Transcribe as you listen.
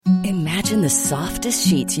Imagine the softest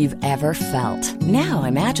sheets you've ever felt. Now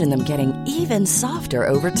imagine them getting even softer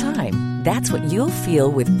over time. That's what you'll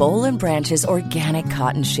feel with Boll & Branch's organic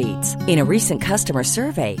cotton sheets. In a recent customer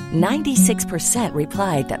survey, 96%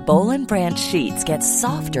 replied that Boll & Branch sheets get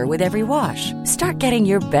softer with every wash. Start getting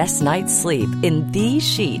your best night's sleep in these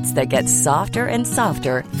sheets that get softer and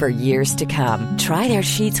softer for years to come. Try their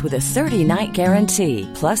sheets with a 30-night guarantee.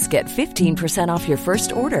 Plus, get 15% off your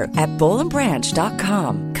first order at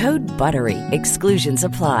bollandbranch.com. Code BUTTERY. Exclusions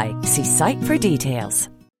apply. See site for details.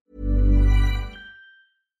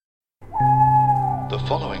 The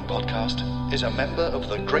following podcast is a member of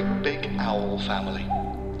the Great Big Owl family.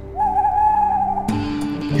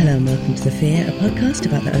 Hello and welcome to The Fear, a podcast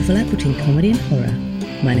about the overlap between comedy and horror.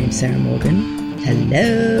 My name's Sarah Morgan.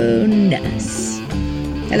 Hello, Nurse.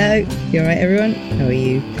 Hello, you alright everyone? How are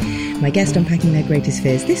you? My guest unpacking their greatest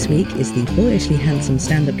fears this week is the boyishly handsome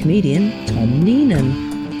stand-up comedian, Tom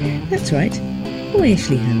Neenan. That's right,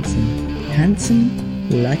 boyishly handsome. Handsome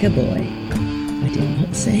like a boy. I did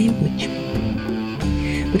not say which boy.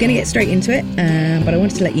 We're going to get straight into it, but I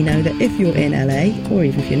wanted to let you know that if you're in LA, or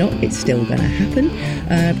even if you're not, it's still going to happen.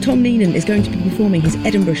 Tom Neenan is going to be performing his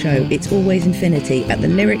Edinburgh show, It's Always Infinity, at the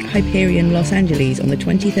Lyric Hyperion Los Angeles on the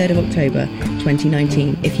 23rd of October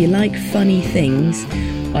 2019. If you like funny things,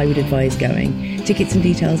 I would advise going. Tickets and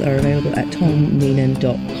details are available at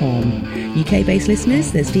tomneenan.com. UK-based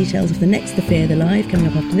listeners, there's details of the next The Fear the Live coming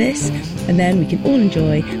up after this, and then we can all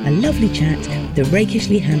enjoy a lovely chat with the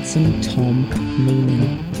rakishly handsome Tom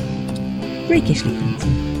Neenan. Rakishly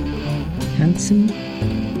handsome. Handsome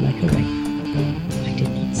like a rake. I did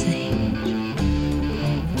not say.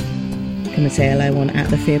 Come and say hello on at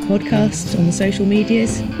The Fear Podcast on the social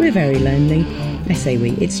medias. We're very lonely. I say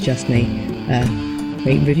we, it's just me.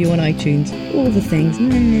 Rate and review on iTunes, all the things.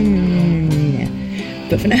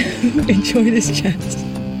 But for now, enjoy this chat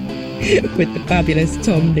with the fabulous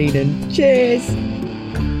Tom Neenan. Cheers!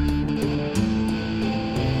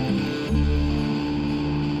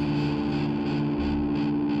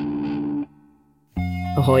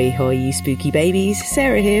 Ahoy hoy you spooky babies,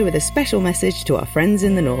 Sarah here with a special message to our friends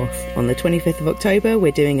in the north. On the 25th of October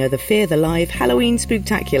we're doing a The Fear the Live Halloween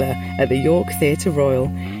Spooktacular at the York Theatre Royal.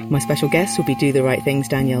 My special guests will be Do the Right Thing's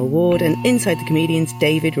Danielle Ward and Inside the Comedian's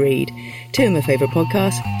David Reed. Two of my favourite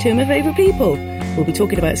podcasts, two of my favourite people. We'll be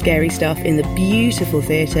talking about scary stuff in the beautiful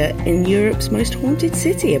theatre in Europe's most haunted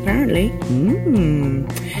city, apparently.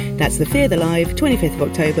 That's The Fear the Live, 25th of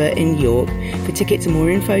October in York. For tickets and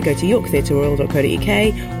more info, go to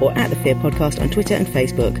yorktheatreroyal.co.uk or at The Fear Podcast on Twitter and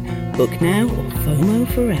Facebook. Book now or FOMO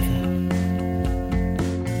forever.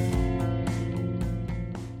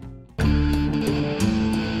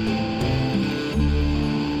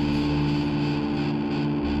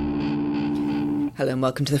 Hello and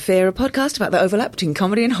welcome to The Fear, a podcast about the overlap between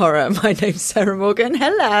comedy and horror. My name's Sarah Morgan.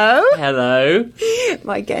 Hello. Hello.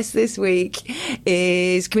 My guest this week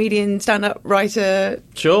is comedian, stand-up, writer.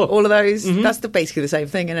 Sure. All of those. Mm-hmm. That's basically the same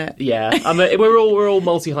thing, isn't it? Yeah. We're all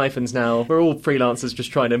multi-hyphens now. We're all freelancers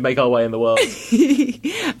just trying to make our way in the world.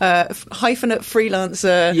 Hyphenate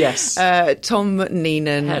freelancer. Yes. Tom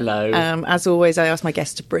Neenan. Hello. As always, I ask my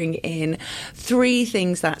guests to bring in three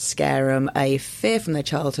things that scare them: a fear from their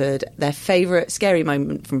childhood, their favourite scary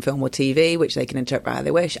moment from film or TV, which they can interpret how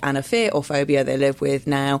they wish, and a fear or phobia they live with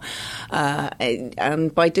now.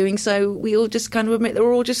 And by doing so, we all just kind of admit that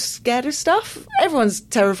we're all just scared of stuff. Everyone's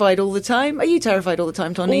terrified all the time. Are you terrified all the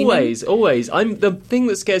time, Tom Neenan? Always. The thing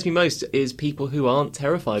that scares me most is people who aren't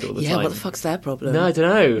terrified all the time. Yeah, what the fuck's their problem? No, I don't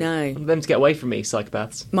know. No. I want them to get away from me,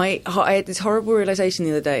 psychopaths. I had this horrible realisation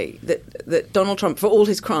the other day that Donald Trump, for all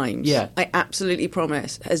his crimes, I absolutely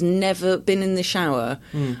promise, has never been in the shower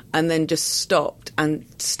and then just stopped and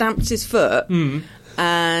stamped his foot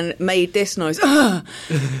and made this noise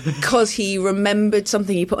because he remembered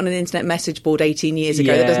something he put on an internet message board 18 years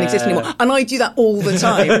ago that doesn't exist anymore. And I do that all the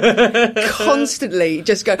time. Constantly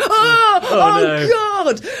just go, no.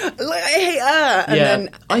 God! Like, I hate that. And then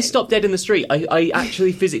I stop dead in the street. I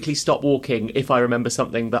actually physically stop walking if I remember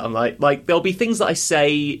something that I'm like there'll be things that I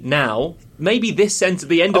say now, maybe this sentence,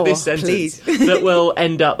 the end of this sentence, that will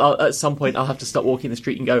end up, at some point I'll have to stop walking the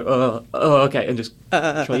street and go, okay, and just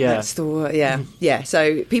try, That's the word, yeah.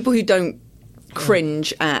 So people who don't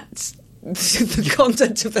cringe at the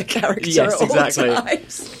content of their character at all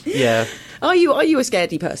times. Yeah. Are you a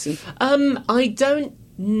scaredy person? I don't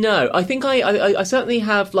know. I think I certainly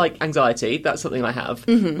have, like, anxiety. That's something I have.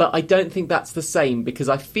 Mm-hmm. But I don't think that's the same, because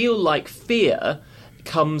I feel like fear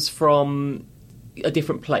comes from a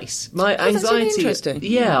different place. My that's anxiety, really interesting.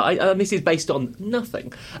 This is based on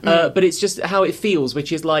nothing, but it's just how it feels,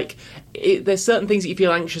 which is like there's certain things that you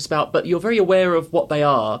feel anxious about, but you're very aware of what they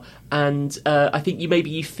are, and I think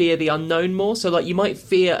you fear the unknown more. So like you might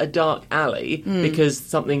fear a dark alley because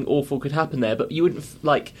something awful could happen there, but you wouldn't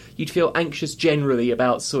you'd feel anxious generally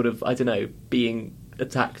about sort of, I don't know, being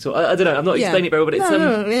attacked, or I don't know, I'm not explaining it very well, but it's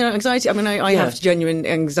anxiety. I mean, I have genuine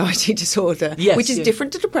anxiety disorder, which is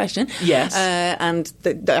different to depression. Yes, and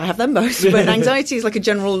I have them both. But anxiety is like a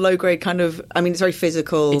general low grade kind of. I mean, it's very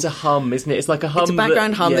physical. It's a hum, isn't it? It's like a hum. It's a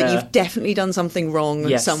background hum that you've definitely done something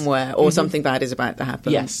wrong somewhere, or something bad is about to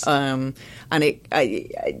happen. Yes, and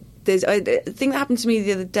there's a thing that happened to me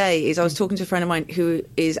the other day is I was talking to a friend of mine who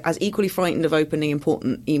is as equally frightened of opening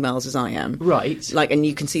important emails as I am. Right. And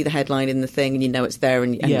you can see the headline in the thing and you know it's there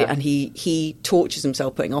and he tortures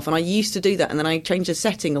himself putting off. And I used to do that, and then I changed a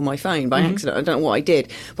setting on my phone by accident. I don't know what I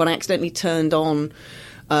did, but I accidentally turned on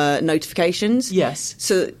notifications. Yes.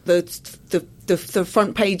 So the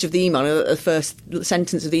front page of the email, the first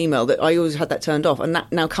sentence of the email, that I always had that turned off, and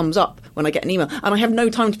that now comes up when I get an email, and I have no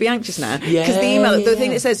time to be anxious now because the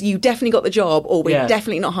thing that says you definitely got the job or we're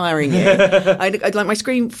definitely not hiring you. I'd like my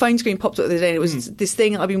phone screen popped up the other day, and it was this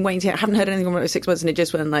thing I've been waiting to. I haven't heard anything from it for 6 months, and it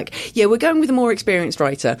just went like, we're going with a more experienced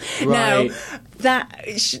writer. Right. Now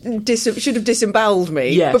that should have disemboweled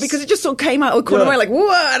me, yes. but because it just sort of came out of the corner of my like,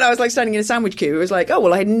 what? And I was like standing in a sandwich queue. It was like,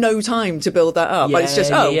 I had no time to build that up. It's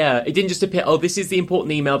just it didn't just appear. This is the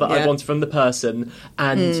important email that I wanted from the person,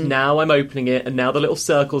 and now I'm opening it, and now the little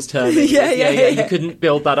circle's turning. You couldn't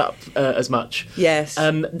build that up as much. Yes,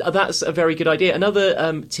 that's a very good idea.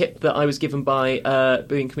 Another tip that I was given by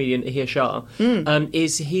brilliant comedian Ahir Shah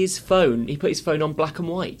is his phone. He put his phone on black and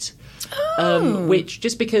white. Which,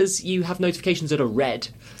 just because you have notifications that are red,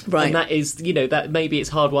 right, and that is, that maybe it's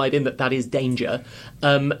hardwired in that is danger.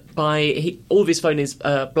 All of his phone is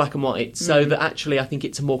black and white, so that actually I think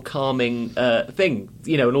it's a more calming thing,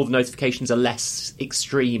 and all the notifications are less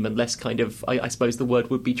extreme and less kind of, I suppose the word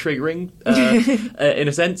would be triggering in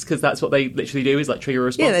a sense, because that's what they literally do, is like trigger a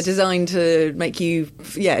response. Yeah, they're designed to make you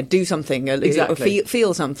do something, exactly. or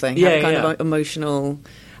feel something, have kind of emotional.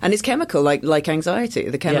 And it's chemical, like anxiety.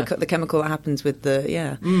 The chemical that happens with the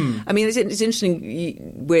I mean, it's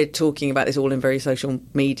interesting. We're talking about this all in very social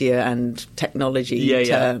media and technology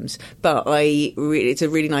terms, but it's a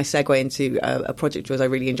really nice segue into a project which I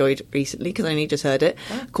really enjoyed recently because I only just heard it,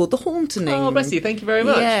 called The Haunting. Oh, bless you! Thank you very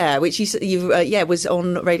much. Yeah, which you was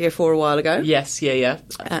on Radio 4 a while ago. Yes,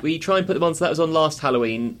 we try and put them on. So that was on last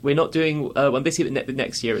Halloween. We're not doing one this year, but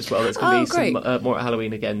next year as well. There's going to be some more at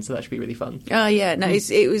Halloween again, so that should be really fun. Oh yeah, no,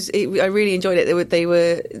 I really enjoyed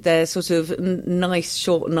it. They're sort of nice,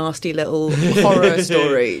 short, nasty little horror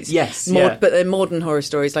stories. Yes, but they're modern horror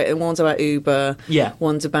stories. Like one's about Uber. Yeah,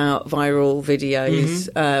 one's about viral videos.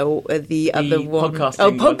 The other one,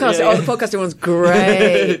 podcasting. The podcasting one's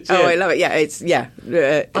great. I love it. Yeah, it's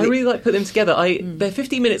I really like putting them together. They're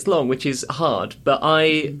 15 minutes long, which is hard, but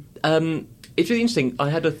it's really interesting. I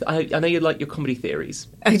know you like your comedy theories.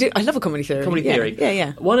 I do. I love a comedy theory.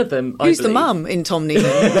 Yeah. One of them. Who's the mum in Tom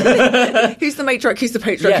Neenan? Who's the matriarch? Who's the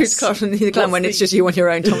patriarch? Who's the clown when it's just you on your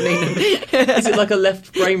own, Tom Neenan? Is it like a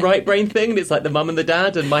left brain, right brain thing? And it's like the mum and the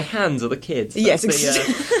dad, and my hands are the kids. Yes.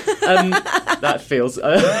 That feels.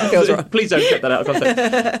 Feels right. Please don't cut that out of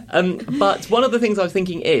context. But one of the things I was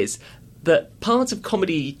thinking is that part of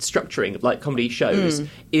comedy structuring, like comedy shows,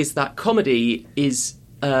 is that comedy is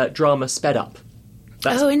drama sped up.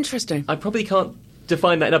 Interesting. I probably can't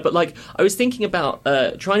define that enough, but I was thinking about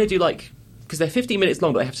trying to do because they're 15 minutes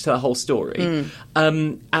long, but they have to tell a whole story.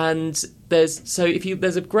 And there's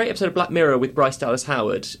a great episode of Black Mirror with Bryce Dallas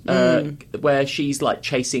Howard where she's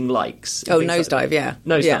chasing likes. Nosedive,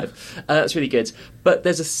 Nosedive. Yeah. That's really good. But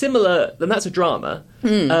there's a similar, and that's a drama.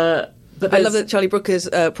 But I love that Charlie Brooker's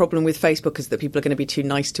problem with Facebook is that people are going to be too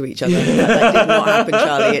nice to each other. That did not happen,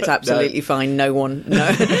 Charlie. It's absolutely fine. No one's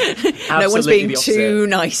being too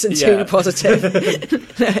nice and too positive.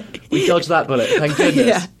 We dodged that bullet, thank goodness.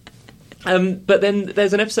 Yeah. But then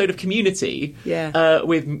there's an episode of Community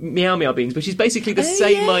with Meow Meow Beans, which is basically the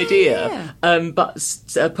same idea, but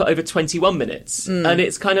put over 21 minutes. And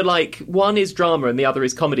it's kind of like one is drama and the other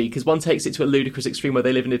is comedy, because one takes it to a ludicrous extreme where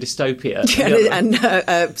they live in a dystopia. And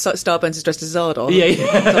Starburns is dressed as Zardoz.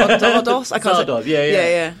 Zardoz? I can't say. Zardoz,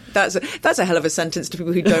 yeah. That's a hell of a sentence to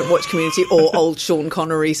people who don't watch Community or old Sean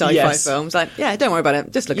Connery sci-fi films. Don't worry about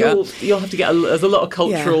it. Just look it up. You'll have to get there's a lot of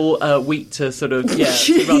cultural wheat to sort of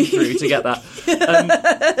to run through to get that.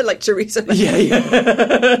 Like Teresa.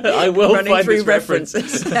 I will running find through this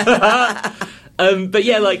references. But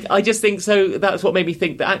yeah, like, I just think so. That's what made me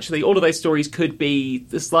think that actually all of those stories could be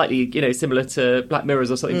slightly, similar to Black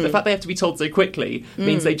Mirrors or something. The fact they have to be told so quickly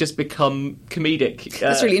means they just become comedic.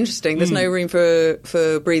 That's really interesting. There's no room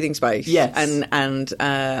for breathing space. Yes, and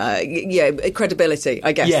credibility.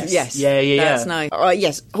 I guess. Yes. Yeah. That's nice.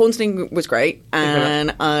 Yes, Haunting was great,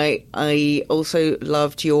 and I also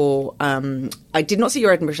loved your. I did not see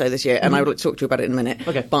your Edinburgh show this year, and I would like to talk to you about it in a minute.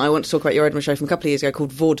 Okay. But I want to talk about your Edinburgh show from a couple of years ago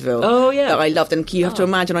called Vaudeville. Oh, yeah. That I loved. And you have to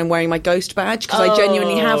imagine I'm wearing my ghost badge, because I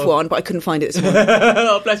genuinely have one, but I couldn't find it this morning.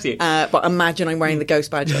 Oh, bless you. But imagine I'm wearing the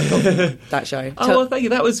ghost badge that I got from that show. Oh, well, thank you.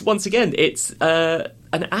 That was, once again, it's...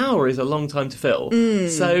 an hour is a long time to fill.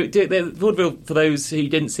 So, vaudeville, for those who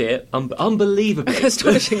didn't see it, unbelievably,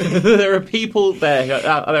 astonishingly, there are people there who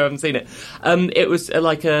haven't seen it. It was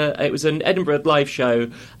it was an Edinburgh live show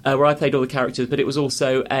where I played all the characters, but it was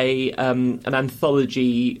also an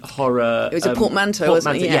anthology horror. It was a portmanteau,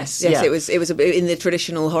 wasn't it? Yes. Yeah. It was in the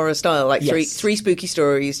traditional horror style, like three spooky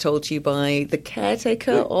stories told to you by the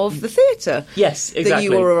caretaker of the theatre. Yes, exactly. That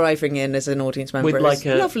you were arriving in as an audience member. With like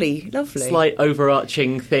a lovely, slight overarching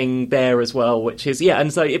thing there as well, which is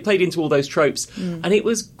and so it played into all those tropes, and it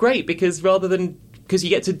was great because you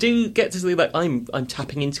get to see like I'm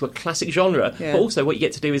tapping into a classic genre, but also what you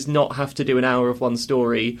get to do is not have to do an hour of one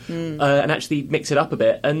story and actually mix it up a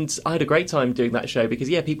bit. And I had a great time doing that show because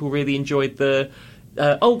people really enjoyed the.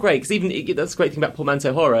 Great, because that's the great thing about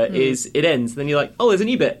portmanteau horror is it ends, and then you're like, oh, there's a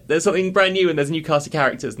new bit, there's something brand new, and there's a new cast of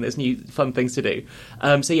characters, and there's new fun things to do.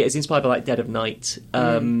 It's inspired by like Dead of Night.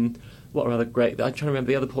 What are other great... I'm trying to remember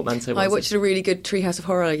the other portmanteau ones. I watched a really good Treehouse of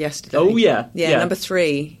Horror yesterday. Oh, yeah. Yeah, number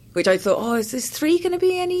 3. Which I thought, is this 3 going to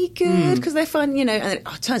be any good? Because they're fun, And it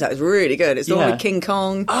turns out it's really good. It's the one with King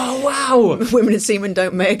Kong. Oh, wow! Women and semen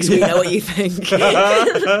don't mix. We know what you think.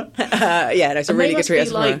 It's a really good Treehouse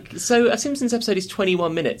of Horror. So a Simpsons episode is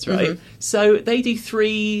 21 minutes, right? So they do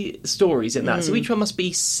 3 stories in that. So each one must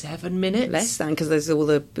be 7 minutes? Less than, because there's all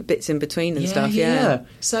the bits in between and stuff, Yeah.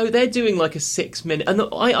 So they're doing like a 6-minute... And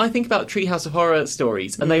I think about Treehouse of Horror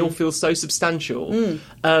stories, and they all feel so substantial.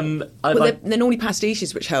 They're normally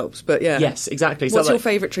pastiches, which helps, but yeah. Yes, exactly. What's your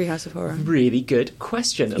favourite Treehouse of Horror? Really good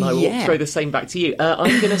question, and I will throw the same back to you.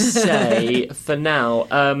 I'm going to say, for now,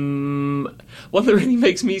 one that really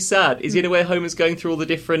makes me sad is, where Homer's going through all the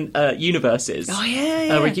different universes. Oh,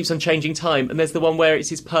 yeah. Where he keeps on changing time, and there's the one where it's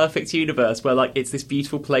his perfect universe, where, like, it's this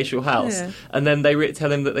beautiful palatial house, and then they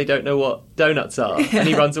tell him that they don't know what donuts are, and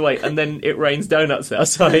he runs away, and then it rains donuts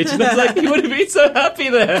outside, and it's like, he would have been so happy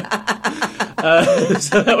there.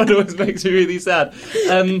 So that one always makes me really sad.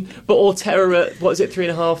 Or Terror at,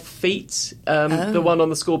 3.5 feet? The one on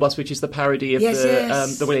the school bus, which is the parody of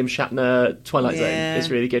the William Shatner Twilight Zone,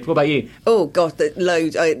 is really good. What about you? Oh God,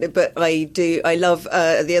 loads. I love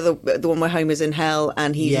the one where Homer's in hell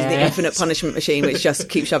and he's the infinite punishment machine, which just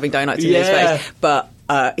keeps shoving donuts in his face. But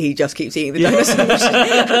he just keeps eating the donuts.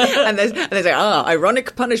 and there's like,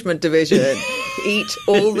 ironic punishment division. Eat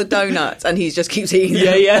all the donuts, and he just keeps eating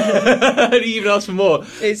them. And he even asks for more.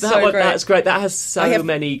 It's so great. That's great. That has so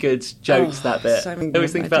many good jokes, that bit. So I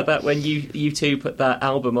always think about that when you two put that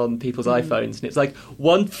album on people's iPhones, and it's like,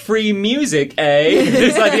 want free music, eh?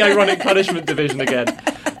 It's like the ironic punishment division again.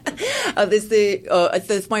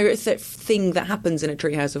 There's my thing that happens in a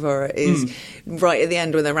Treehouse of Horror is right at the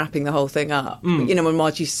end when they're wrapping the whole thing up. When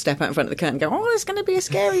Marge used to step out in front of the curtain and go, it's going to be a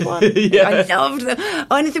scary one. I loved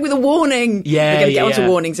anything with a warning. We're going to get onto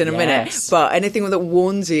warnings in a minute. But anything that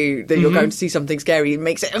warns you that you're going to see something scary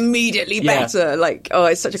makes it immediately better. Like,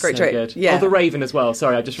 it's such a great trick. Good. Yeah. The Raven as well.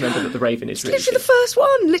 Sorry, I just remembered that the Raven is really literally good. The first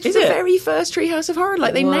one. Literally the very first Treehouse of Horror.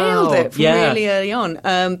 Like, they nailed it from really early on.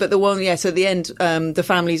 But the one, so at the end, the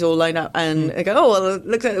family's all lined up and they go,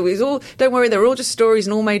 look at it, don't worry, they're all just stories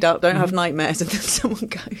and all made up, don't have nightmares. And then someone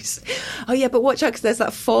goes, but watch out, because there's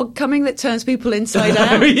that fog coming that turns people inside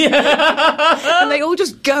out. And they all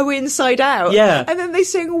just go inside out. And then they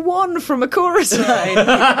sing one from a chorus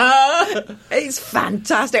line. It's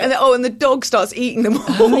fantastic. And and the dog starts eating them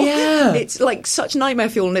all. It's like such nightmare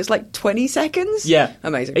fuel, and it's like 20 seconds.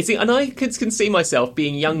 Amazing. And I can see myself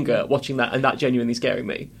being younger watching that, and that genuinely scaring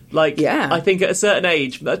me. Like, I think at a certain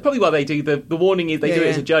age, that's probably why they do the warning is they do it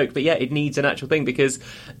as a joke, but it needs an actual thing, because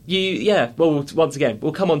once again,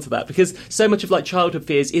 we'll come on to that, because so much of like childhood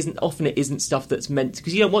fears isn't stuff that's meant,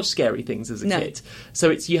 because you don't watch scary things as a kid, so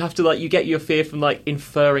it's, you have to you get your fear from like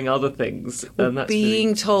inferring other things, and that's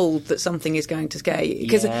being told that something is going to scare you.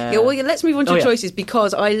 Because let's move on to choices,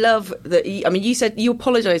 because I love that. You said you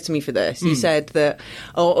apologised to me for this. You said that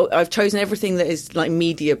I've chosen everything that is like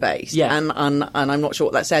media based, and I'm not sure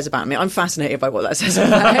what that says. says about me. I'm fascinated by what that says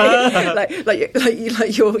about me.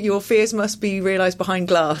 like your fears must be realised behind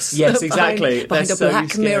glass. Yes, exactly. behind a black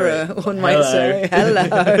scary. Mirror, one might say.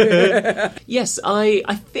 Hello. Yes, I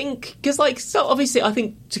think, because so obviously I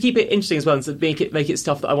think to keep it interesting as well and to make it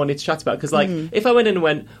stuff that I wanted to chat about, because if I went in and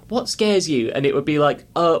went, what scares you? And it would be like,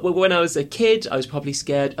 well, when I was a kid, I was probably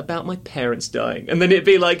scared about my parents dying. And then it'd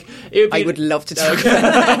be like... I would love to talk about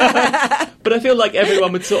that. But I feel like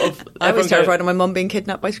everyone would sort of... I was terrified of my mum being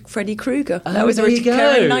kidnapped by Freddy Krueger. That was a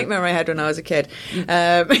recurring nightmare I had when I was a kid.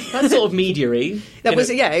 That's sort of media-y.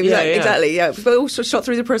 Exactly. Yeah, but also shot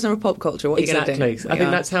through the prism of pop culture. What exactly. Are you going to do? I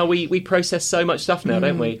think that's how we process so much stuff now,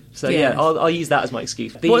 don't we? So I'll use that as my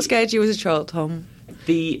excuse. What scared you as a child, Tom?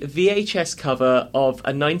 The VHS cover of a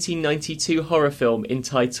 1992 horror film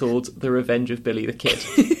entitled The Revenge of Billy the Kid.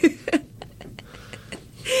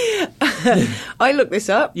 I looked this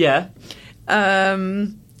up. Yeah.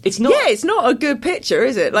 It's not. Yeah, it's not a good picture,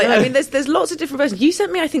 is it? I mean, there's lots of different versions. You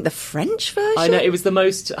sent me, I think, the French version. I know, it was the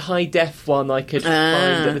most high def one I could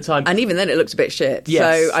find at the time, and even then, it looked a bit shit.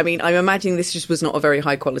 Yes. So, I mean, I'm imagining this just was not a very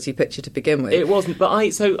high quality picture to begin with. It wasn't, but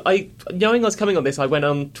knowing I was coming on this, I went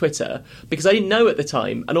on Twitter because I didn't know at the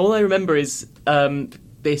time, and all I remember is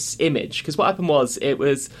this image. Because what happened was, it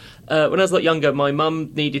was. When I was a lot younger, my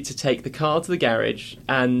mum needed to take the car to the garage,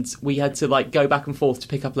 and we had to go back and forth to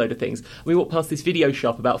pick up a load of things. We walked past this video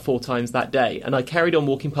shop about 4 times that day, and I carried on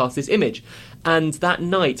walking past this image. And that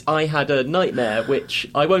night, I had a nightmare, which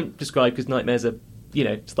I won't describe because nightmares are,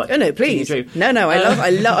 it's like... Oh, no, please. No,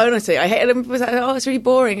 I love, honestly, I hate it. It was like, it's really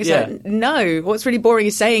boring. It's like, no, what's really boring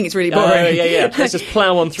is saying it's really boring. Yeah. Let's just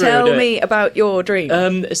plough on through. Tell me about your dream. I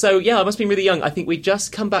must have been really young. I think we'd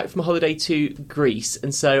just come back from a holiday to Greece,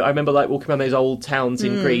 and so I remember walking around those old towns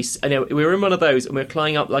in Greece, and we were in one of those, and we were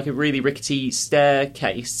climbing up a really rickety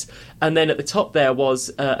staircase, and then at the top there was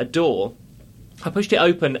a door. I pushed it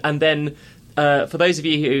open, and then... for those of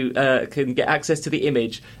you who can get access to the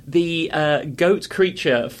image, the goat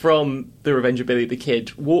creature from The Revenge of Billy the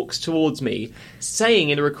Kid walks towards me, saying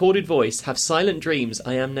in a recorded voice, "Have silent dreams,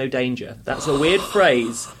 I am no danger." That's a weird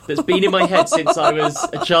phrase that's been in my head since I was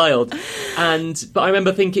a child. But I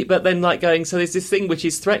remember thinking, but then going, so there's this thing which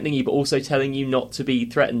is threatening you, but also telling you not to be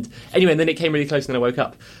threatened. Anyway, and then it came really close, and then I woke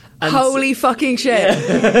up. And holy fucking shit.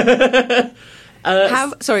 Yeah.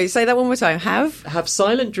 Sorry, say that one more time. Have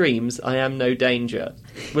silent dreams, I am no danger.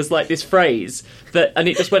 Was this phrase and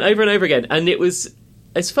it just went over and over again, and it's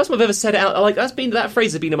the first time I've ever said it out. That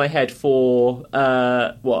phrase has been in my head for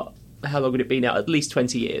how long would it be now? At least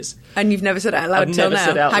 20 years. And you've never said it out loud until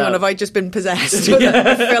now? Hang on, have I just been possessed?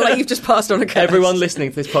 I feel like you've just passed on a curse. Everyone listening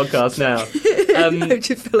to this podcast now. I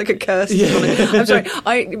just feel like a curse. Yeah. I'm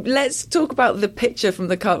sorry. Let's talk about the picture from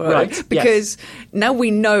the cover. Right. Because now we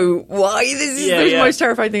know why this is the most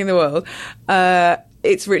terrifying thing in the world.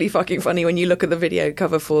 It's really fucking funny when you look at the video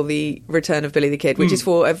cover for The Return of Billy the Kid, which is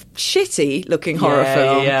for a shitty-looking horror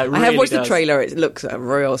film. Yeah, really I have watched the trailer. It looks a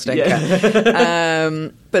real stinker. Yeah.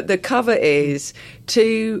 But the cover is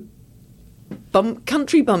 2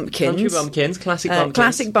 country bumpkins. Country bumpkins, classic bumpkins.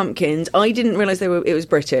 Classic bumpkins. I didn't realise it was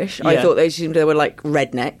British. Yeah. I thought they were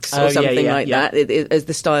rednecks or something like that, as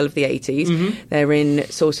the style of the 80s. Mm-hmm. They're in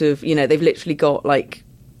sort of, they've literally got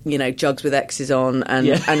jugs with X's on, and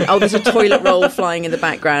there's a toilet roll flying in the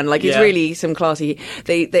background. It's really some classy.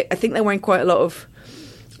 I think they're wearing quite a lot of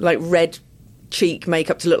red cheek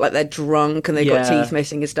makeup to look like they're drunk, and they've got teeth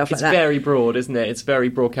missing and stuff like that. It's very broad, isn't it? It's very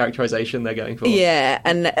broad characterisation they're going for. Yeah,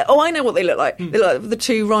 and I know what they look like. They look like the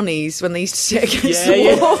 2 Ronnies when they used to sit against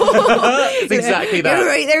the wall. It's exactly that. You're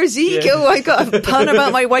right there, Ezekiel. I got a pun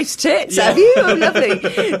about my wife's tits. Have you? Oh, lovely.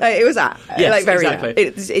 It was that. Yes, very exactly.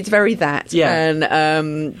 That. It's very that. Yeah.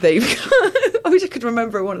 And they've. I wish I could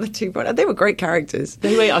remember one of the 2. They were great characters.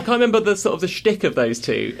 Anyway, I can't remember the sort of the shtick of those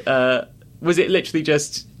 2. Was it literally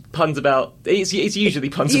just puns about... It's usually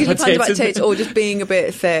puns about tits, or just being a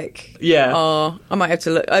bit thick. Yeah. I might have to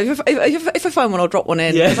look. If I find one, I'll drop one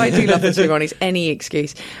in. Because I do love the 2 Ronnies. Any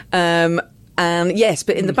excuse. And yes,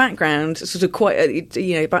 but in the background, sort of quite,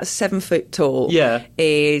 about 7 foot tall,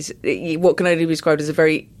 is what can only be described as a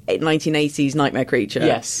very 1980s nightmare creature.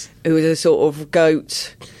 Yes. Who is a sort of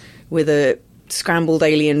goat with a scrambled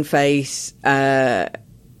alien face.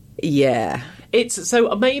 It's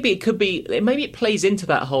so maybe it could be, maybe it plays into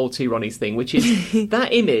that whole 2 Ronnies thing, which is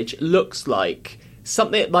that image looks like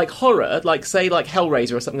something like horror, say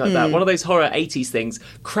Hellraiser or something like that. One of those horror 80s things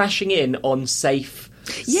crashing in on safe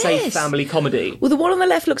safe family comedy. Well, the one on the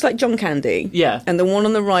left looks like John Candy. Yeah. And the one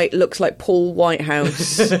on the right looks like Paul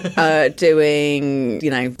Whitehouse doing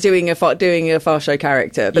a Far Show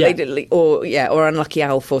character. But they did, or Unlucky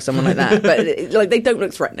Alf or someone like that. But like they don't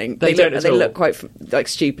look threatening. They look quite like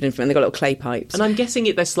stupid and they've got little clay pipes. And I'm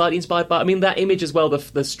guessing they're slightly inspired by, I mean, that image as well,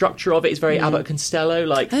 the structure of it is very Abbott and Costello,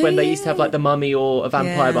 like when they used to have like the mummy or a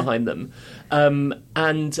vampire behind them.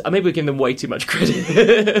 And maybe we're giving them way too much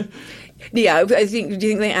credit. Yeah, do you think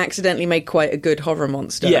they accidentally made quite a good horror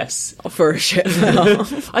monster? Yes. For a shit film?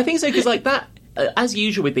 I think so, because like that, as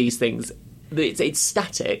usual with these things, it's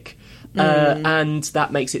static. And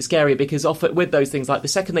that makes it scarier because often with those things, like the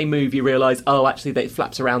second they move, you realise, oh, actually, it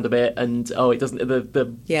flaps around a bit, and it doesn't.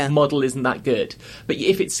 The model isn't that good. But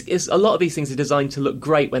if it's a lot of these things are designed to look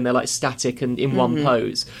great when they're like static and in one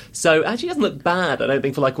pose. So actually, it doesn't look bad. I don't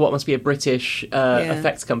think for like what must be a British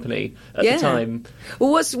effects company at the time.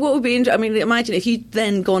 Well, what would be interesting? I mean, imagine if you'd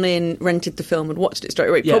then gone in, rented the film, and watched it straight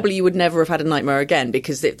away. Probably you would never have had a nightmare again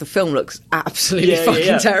because the film looks absolutely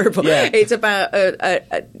fucking terrible. Yeah. It's about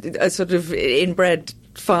a sort of inbred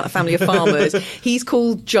family of farmers. He's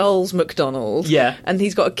called Giles McDonald. Yeah. And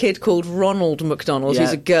he's got a kid called Ronald McDonald,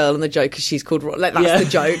 who's a girl, and the joke is she's called that's the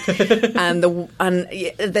joke. and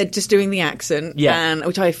they're just doing the accent,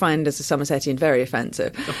 which I find as a Somersetian very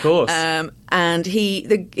offensive. Of course. And he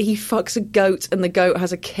fucks a goat, and the goat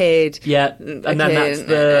has a kid. Yeah. And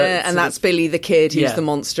that's Billy the kid who's the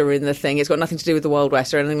monster in the thing. It's got nothing to do with the Wild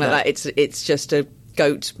West or anything like that. It's just a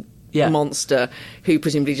goat monster who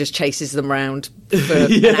presumably just chases them around for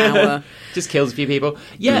an hour. Just kills a few people.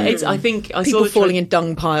 Yeah, I think I people saw falling in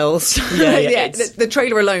dung piles. The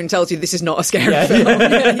trailer alone tells you this is not a scary film.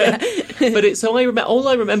 But all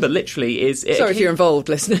I remember literally is... Sorry if you're involved,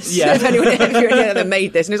 listeners. Yeah. if you're anyone that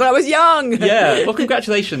made this and it's like, I was young. Yeah, well,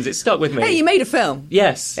 congratulations. It stuck with me. Hey, you made a film.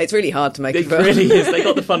 Yes. It's really hard to make a film. It really is. They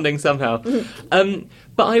got the funding somehow. But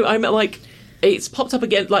I meant like... It's popped up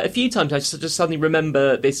again like a few times. I just suddenly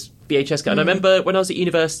remember this VHS guy. And I remember when I was at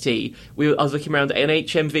university, I was looking around at an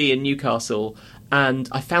HMV in Newcastle, and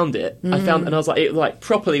I found it. And I was like, it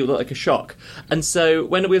properly looked like a shock. And so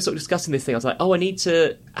when we were sort of discussing this thing, I was like,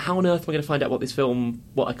 how on earth am I going to find out what this film?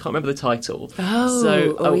 I can't remember the title.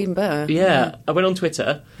 Even better. Yeah, I went on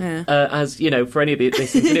Twitter, as you know, for any of these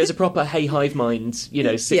things, and it was a proper Hey Hive Mind,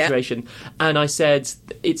 situation. And I said,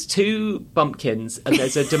 it's two bumpkins, and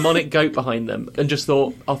there's a demonic goat behind them, and just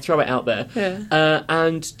thought I'll throw it out there. Yeah.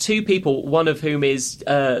 And two people, one of whom is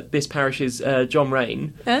this parish's John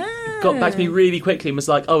Rain, got back to me really quickly and was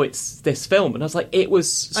like, oh, it's this film. And I was like, I'm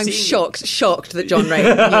shocked that John Rain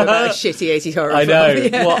knew about a shitty 80s horror film. I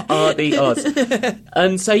know. What are the odds?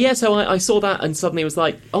 And so I saw that and suddenly was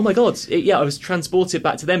like, oh my God. I was transported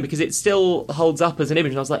back to them because it still holds up as an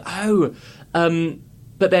image. And I was like,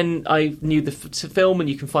 but then I knew the film, and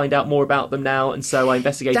you can find out more about them now, and so I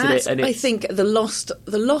investigated it. And I think the lost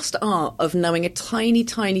art of knowing a tiny,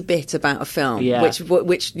 tiny bit about a film, which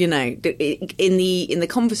in the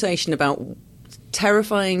conversation about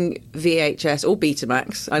terrifying VHS or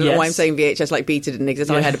Betamax. I don't know why I'm saying VHS like Beta didn't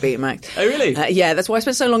exist. I had a Betamax. Oh, really? That's why I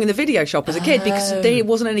spent so long in the video shop as a kid, because there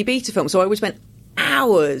wasn't any Beta film, so I would spend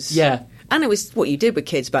hours. Yeah. And it was what you did with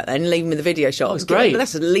kids back then, leave them in the video shop. Oh, it's great.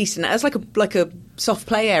 That's at least that's like a soft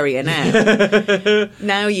play area now.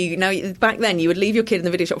 now back then you would leave your kid in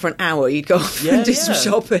the video shop for an hour. You'd go off and do some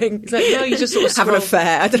shopping. Exactly. Now you just sort of have an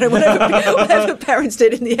affair. I don't know, whatever parents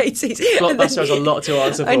did in the 80s. Blockbuster has a lot to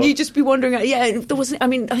answer for. And you'd just be wondering. There wasn't. I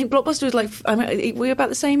mean, I think Blockbuster was like. We're about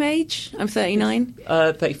the same age. I'm 39.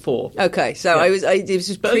 34. Okay, so I was. It was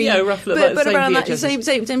just pre. Roughly. But around that same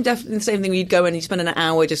definitely the same thing. You'd go and you spend an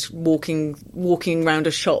hour just walking around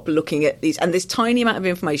a shop looking at these, and this tiny amount of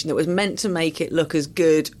information that was meant to make it look as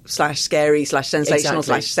good / scary / sensational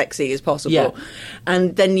 / sexy as possible,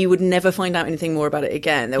 and then you would never find out anything more about it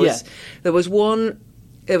again. There's loads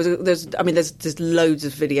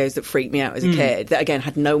of videos that freaked me out as a kid that again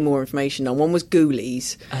had no more information on. One was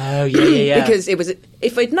Ghoulies. Oh yeah. Because it was,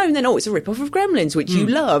 if I'd known then, it's a rip-off of Gremlins, which you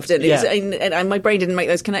loved, and and my brain didn't make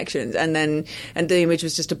those connections, and the image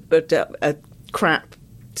was just a crap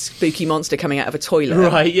spooky monster coming out of a toilet,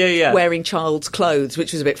 right? Wearing child's clothes,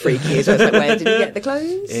 which was a bit freaky. So I was like, where did he get the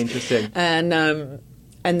clothes? Interesting. And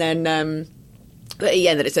then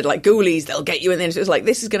then it said like Ghoulies, they'll get you, and then it was like,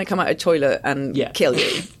 this is going to come out of a toilet and kill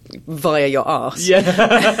you via your arse.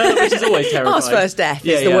 Which is always terrifying. Arse first death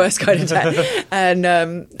is the worst kind of death. And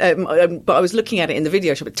but I was looking at it in the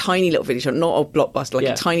video shop, a tiny little video shop, not a Blockbuster, like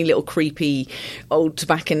a tiny little creepy old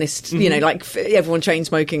tobacconist, like everyone chain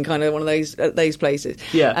smoking, kind of one of those places.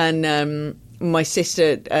 And my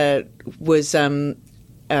sister was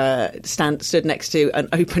stood next to an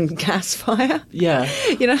open gas fire. Yeah.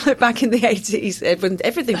 You know, like back in the 80s,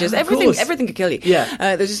 everything could kill you.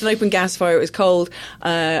 Yeah. There's just an open gas fire. It was cold.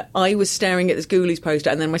 I was staring at this Ghoulies poster,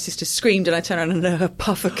 and then my sister screamed, and I turned around, and her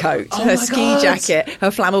puffer coat, her ski jacket, her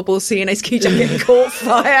flammable CNA ski jacket caught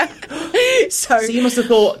fire. So you must have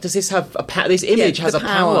thought, does this have this image has a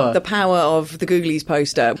power? The power of the Ghoulies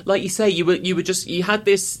poster. Like you say, you had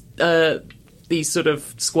this. These sort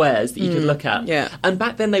of squares that you could look at. Yeah. And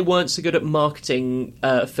back then they weren't so good at marketing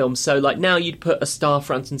films. So like now you'd put a star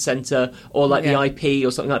front and centre or like the IP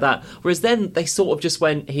or something like that. Whereas then they sort of just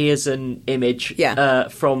went, here's an image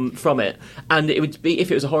from it. And it would be, if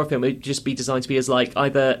it was a horror film, it would just be designed to be as like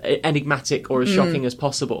either enigmatic or as shocking as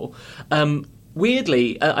possible.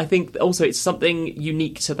 Weirdly, I think also it's something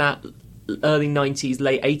unique to that early 90s,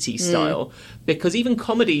 late 80s style, because even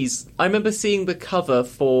comedies, I remember seeing the cover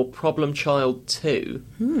for Problem Child 2.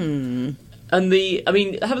 And have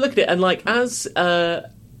a look at it, and like, as,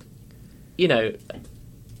 you know...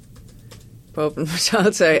 Problem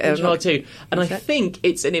Child 2. And I think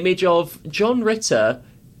it's an image of John Ritter...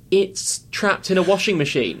 It's trapped in a washing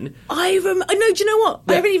machine. No, do you know what?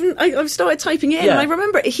 Yeah. I've started typing it in, and I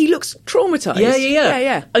remember it. He looks traumatised.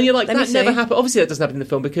 Yeah. And you're like, that never happened. Obviously, that doesn't happen in the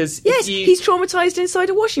film because... Yes, he's traumatised inside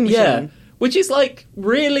a washing machine. Yeah. Which is, like,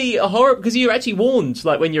 really a horror... Because you're actually warned,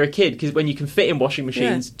 like, when you're a kid, because when you can fit in washing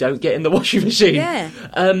machines, don't get in the washing machine. Yeah.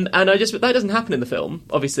 And that doesn't happen in the film,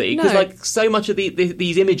 obviously. Because, like, so much of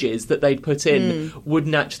these images that they'd put in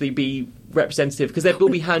wouldn't actually be representative, because they will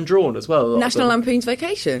be hand-drawn as well. National Lampoon's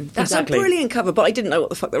Vacation. That's exactly. a brilliant cover, but I didn't know what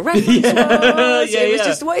the fuck the reference was. It was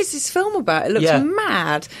just, what is this film about? It looks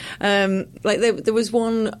mad. Like there was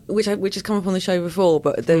one which has come up on the show before,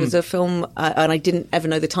 but there was a film and I didn't ever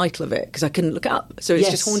know the title of it because I couldn't look it up. So it's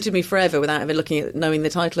just haunted me forever without ever knowing the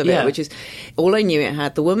title of it, which is, all I knew, it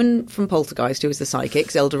had the woman from Poltergeist who was the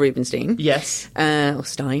psychic, Zelda Rubinstein. Yes. Or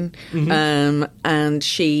Stein. And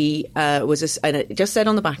she and it just said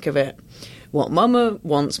on the back of it, what Mama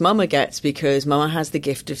wants, Mama gets, because Mama has the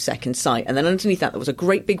gift of second sight. And then underneath that, there was a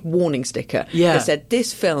great big warning sticker that said,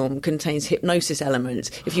 this film contains hypnosis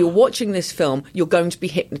elements. If you're watching this film, you're going to be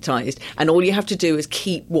hypnotised. And all you have to do is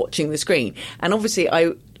keep watching the screen. And obviously, I...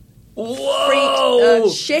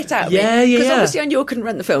 freaked shit out of me. Because obviously I knew I couldn't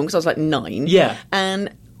rent the film because I was like 9. Yeah.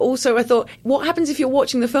 And also I thought, what happens if you're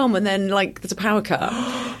watching the film and then, like, there's a power cut?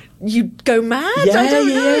 You go mad? I don't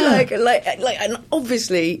know. Like, and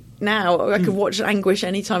obviously now I could watch Anguish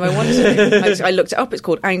anytime I want to. I looked it up. It's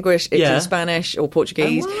called Anguish. It's in Spanish or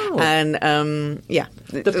Portuguese. Oh, wow. And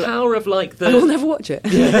the power of like the... I will never watch it.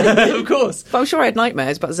 Of course. But I'm sure I had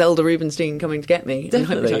nightmares about Zelda Rubinstein coming to get me.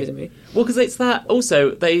 Definitely. And hypnotising me. Well, because it's that...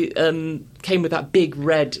 Also, they came with that big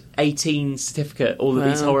red 18 certificate, all of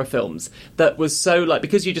these horror films, that was so, like,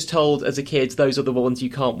 because you just told as a kid those are the ones you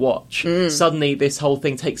can't watch, suddenly this whole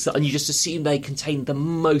thing takes... And you just assume they contain the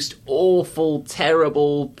most awful,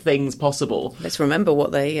 terrible things possible. Let's remember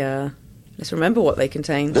what they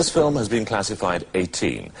contain. This film has been classified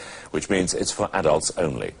 18, which means it's for adults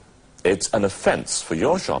only. It's an offence for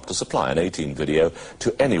your shop to supply an 18 video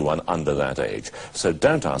to anyone under that age, so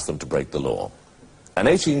don't ask them to break the law. An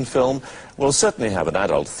 18 film will certainly have an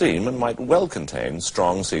adult theme and might well contain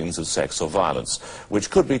strong scenes of sex or violence, which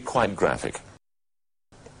could be quite graphic.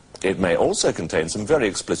 It may also contain some very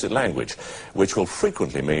explicit language, which will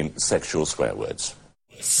frequently mean sexual swear words.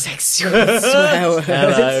 Sexual swear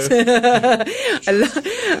words.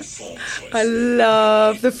 I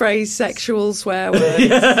love the phrase sexual swear words.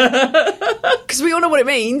 Because we all know what it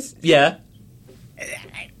means. Yeah.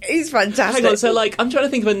 It's fantastic. Hang on, so like I'm trying to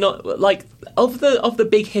think of of the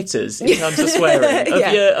big hitters in terms of swearing,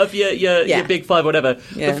 of your big five or whatever.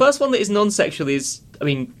 The first one that is non-sexual is, I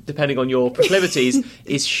mean, depending on your proclivities,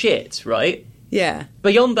 is shit, right? Yeah.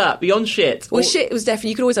 Beyond that, beyond shit. Well, shit was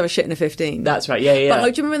definitely... You could always have a shit and a 15. That's right, yeah. But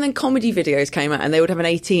like, do you remember when then comedy videos came out and they would have an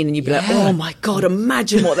 18 and you'd be like, oh my God,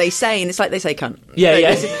 imagine what they say. And it's like they say cunt.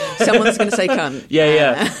 Yeah. Someone's going to say cunt.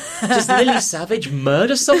 Yeah. Does Lily Savage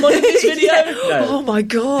murder someone in this video? No. Oh my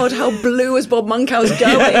God, how blue is Bob Monkhouse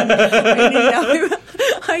going? I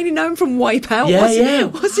only know him from Wipeout.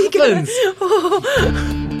 What's he going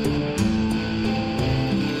to...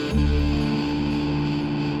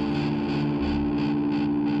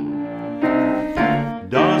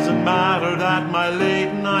 Doesn't matter that my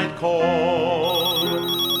late night call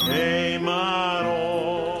came at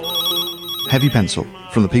all. Heavy Pencil,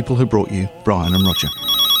 from the people who brought you Brian and Roger.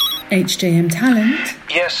 HJM Talent.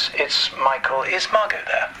 Yes, it's Michael. Is Margot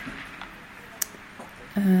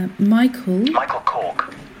there? Michael. Michael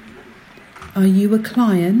Cork. Are you a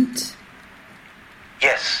client?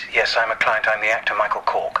 Yes, I'm a client. I'm the actor Michael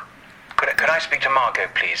Cork. Could I speak to Margot,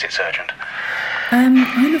 please? It's urgent.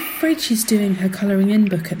 I'm afraid she's doing her colouring in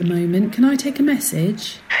book at the moment. Can I take a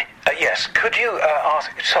message? Yes. Could you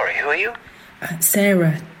ask... Sorry, who are you?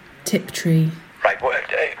 Sarah Tiptree. Right.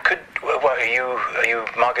 Are you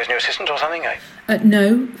Margot's new assistant or something?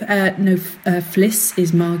 No. Fliss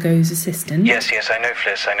is Margot's assistant. Yes, I know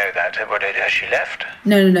Fliss. I know that. Has she left?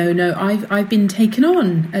 No. I've been taken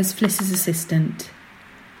on as Fliss's assistant.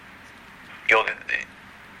 You're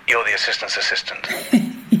the assistant's assistant.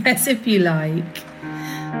 Yes, if you like.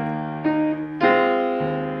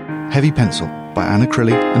 Heavy Pencil by Anna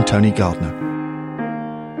Crilly and Tony Gardner.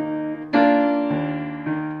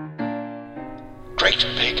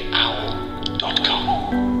 GreatBigOwl.com.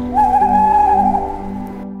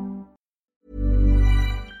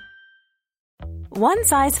 One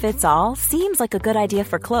size fits all seems like a good idea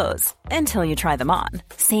for clothes until you try them on.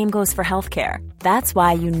 Same goes for healthcare. That's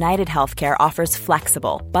why United Healthcare offers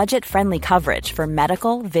flexible, budget-friendly coverage for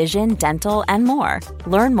medical, vision, dental, and more.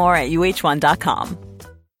 Learn more at UH1.com.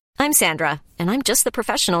 I'm Sandra, and I'm just the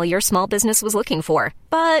professional your small business was looking for.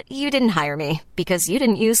 But you didn't hire me because you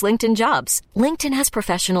didn't use LinkedIn Jobs. LinkedIn has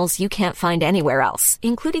professionals you can't find anywhere else,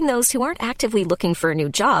 including those who aren't actively looking for a new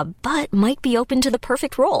job, but might be open to the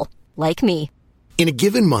perfect role, like me. In a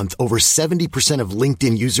given month, over 70% of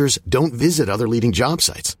LinkedIn users don't visit other leading job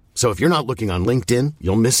sites. So if you're not looking on LinkedIn,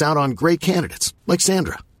 you'll miss out on great candidates like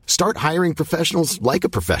Sandra. Start hiring professionals like a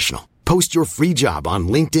professional. Post your free job on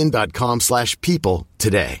linkedin.com/people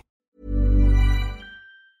today.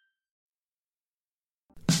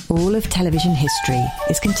 All of television history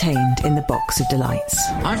is contained in the Box of Delights.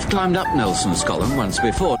 I've climbed up Nelson's column once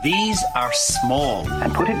before. These are small.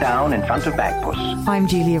 And put it down in front of Bagpuss. I'm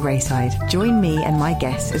Julia Rayside. Join me and my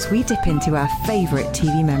guests as we dip into our favourite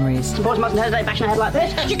TV memories. Boys mustn't hesitate bashing their head like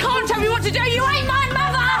this. You can't tell me what to do, you ain't my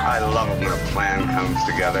mother! I love it when a plan comes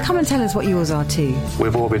together. Come and tell us what yours are too.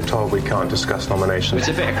 We've all been told we can't discuss nominations. It's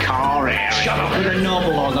a bit of car area. Shut up with a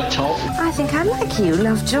novel on the top. I think I like you,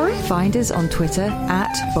 Lovejoy. Find us on Twitter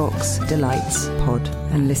 @BoxDelightsPod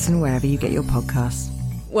and listen wherever you get your podcasts.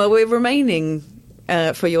 Well, we're remaining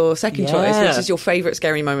for your second choice, which is your favourite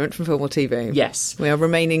scary moment from film or TV. Yes. We are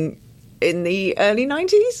remaining in the early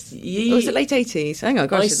 90s? Or was it late 80s? Hang on,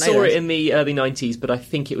 gosh, I saw it in the early 90s, but I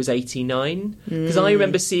think it was 89. Because I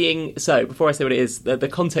remember seeing... So, before I say what it is, the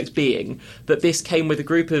context being that this came with a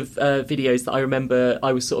group of videos that I remember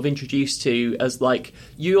I was sort of introduced to as, like,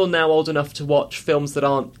 you're now old enough to watch films that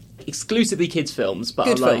aren't exclusively kids' films, but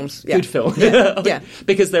good are like films. Good films. Yeah.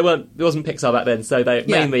 Because there wasn't Pixar back then, so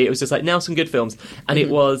mainly it was just like, now some good films. And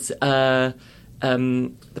it was The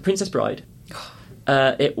Princess Bride.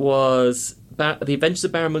 It was The Adventures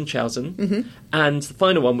of Baron Munchausen, and the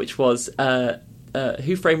final one, which was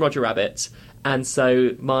Who Framed Roger Rabbit. And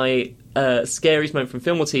so my scariest moment from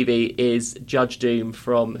film or TV is Judge Doom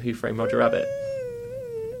from Who Framed Roger Rabbit.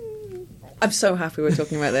 I'm so happy we're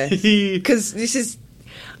talking about this, because this is...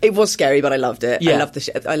 It was scary, but I loved it. Yeah. I loved the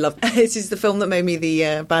shit. This is the film that made me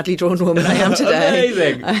the badly drawn woman I am today.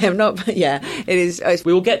 Amazing. I am not. Yeah, it is.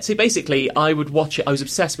 We will get to basically. I would watch it. I was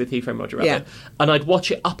obsessed with Who Framed Roger Rabbit, and I'd watch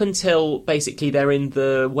it up until basically they're in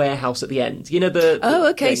the warehouse at the end. You know the.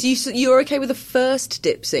 Okay. Thing. So you're okay with the first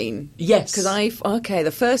dip scene? Yes. Because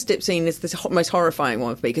the first dip scene is the most horrifying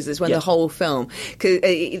one for me, because it's when the whole film,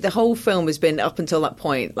 the whole film has been up until that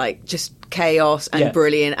point like just chaos and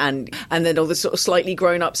brilliant, and then all the sort of slightly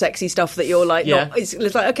grown up sexy stuff that you're like,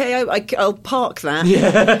 it's like, okay, I'll park that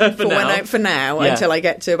for now until I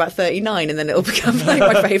get to about 39, and then it'll become like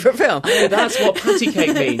my favourite film. Oh, that's what patty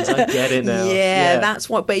cake means. I get it now. Yeah, that's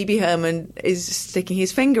what Baby Herman is sticking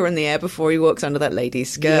his finger in the air before he walks under that lady's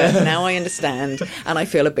skirt. Yeah. Now I understand, and I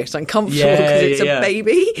feel a bit uncomfortable because it's a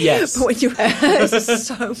baby. Yes. But when there's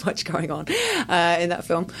so much going on in that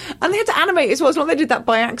film, and they had to animate it as well. It's not they did that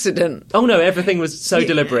by accident. Oh no, everything was so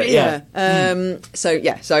deliberate.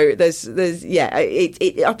 So there's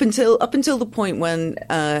up until the point when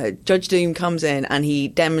Judge Doom comes in and he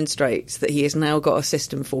demonstrates that he has now got a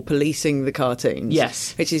system for policing the cartoons.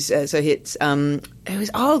 Yes, which is so it's I can't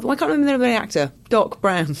remember the name of the actor. Doc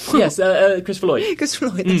Brown. Yes, Christopher Lloyd. Christopher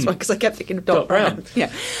Lloyd. That's right, because I kept thinking of Doc Brown.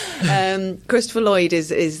 Yeah, Christopher Lloyd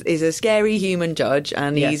is a scary human judge,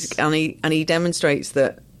 and he demonstrates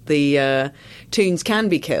that the Toons can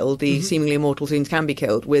be killed, the seemingly immortal Toons can be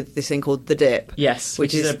killed with this thing called the dip. Yes,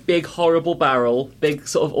 which is a big, horrible barrel, big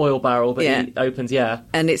sort of oil barrel that he opens,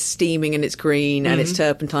 And it's steaming and it's green and it's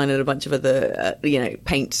turpentine and a bunch of other,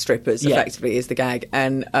 paint strippers, effectively, is the gag.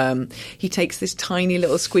 And he takes this tiny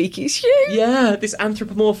little squeaky shoe. Yeah, this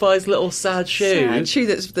anthropomorphised little sad shoe. Sad shoe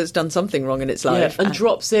that's done something wrong in its life. And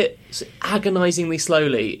drops it agonisingly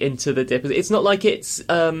slowly into the dip. It's not like it's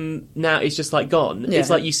now it's just like gone. It's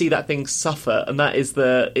like you see that thing suffer, and that is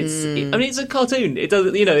it's a cartoon. It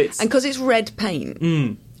does, it's... And because it's red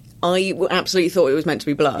paint... I absolutely thought it was meant to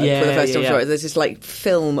be blood for the first time. There's this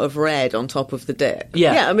film of red on top of the dip.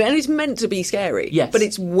 And it's meant to be scary. But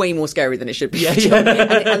it's way more scary than it should be.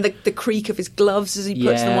 And the creak of his gloves as he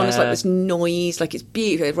puts them on, it's like this noise. Like, it's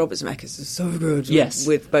beautiful. Robert Zemeckis is so good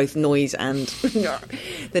with both noise and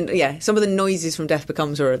some of the noises from Death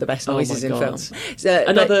Becomes Her are the best noises in film.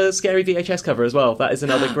 Another scary VHS cover as well. That is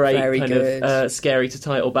another great kind of scary to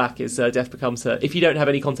title back is Death Becomes Her. If you don't have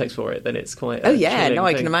any context for it, then it's quite I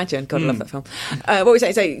can imagine. God, I love that film. What was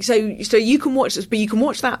I saying? So you can watch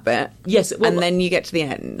that bit. Yes, and then you get to the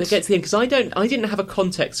end. It gets to the end because I didn't have a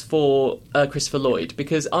context for Christopher Lloyd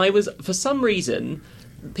because I was, for some reason,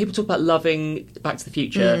 people talk about loving Back to the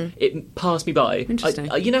Future. It passed me by. Interesting.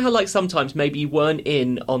 You know how like sometimes maybe you weren't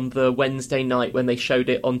in on the Wednesday night when they showed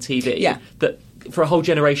it on TV. That for a whole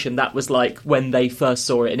generation, that was like when they first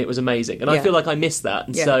saw it and it was amazing. And I feel like I missed that.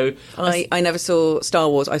 And so I never saw Star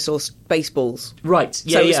Wars. I saw Spaceballs. Right.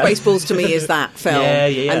 Spaceballs to me is that film.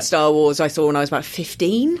 And Star Wars I saw when I was about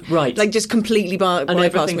 15. Right. Like just completely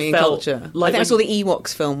bypassed me in culture. Like I think I saw the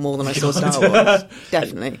Ewoks film more than I saw Star Wars.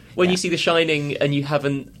 Definitely. When you see The Shining and you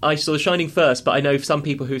haven't... I saw The Shining first, but I know some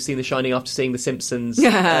people who've seen The Shining after seeing The Simpsons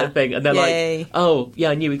thing. And they're like, oh, yeah,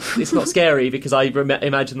 I knew it's not scary because I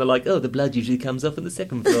imagine they're like, oh, the blood usually comes up on the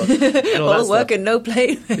second floor. All work and no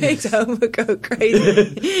play makes Homer go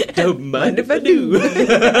crazy. Don't mind if I do.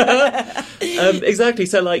 Exactly.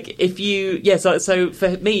 So, like, if you... so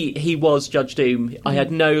for me, he was Judge Doom. I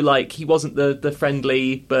had no, he wasn't the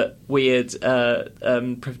friendly but weird,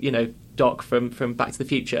 Doc from Back to the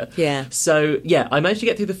Future. So, I managed to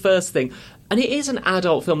get through the first thing. And it is an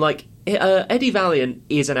adult film. Like, Eddie Valiant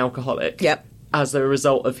is an alcoholic. As a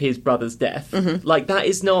result of his brother's death. Like, that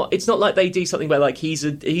is not... It's not like they do something where, like, he's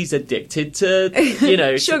addicted to,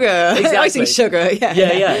 sugar. Exactly. Icing sugar,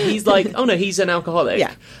 He's like, oh, no, he's an alcoholic.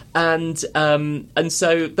 And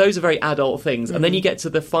so those are very adult things. And then you get to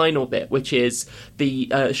the final bit, which is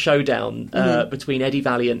the showdown between Eddie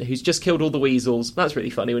Valiant, who's just killed all the weasels. That's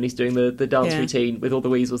really funny when he's doing the dance routine with all the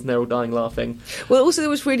weasels and they're all dying laughing. Well, also,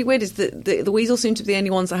 what's really weird is that the weasels seem to be the only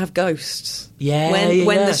ones that have ghosts. When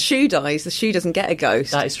the shoe dies, the shoe doesn't get a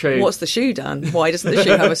ghost. That is true. What's the shoe done? Why doesn't the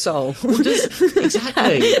shoe have a soul?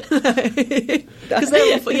 Exactly. Because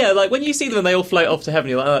they're all, like when you see them and they all float off to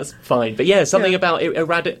heaven, you're like, oh, that's fine. But something about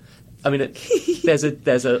it I mean,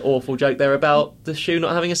 there's an awful joke there about the shoe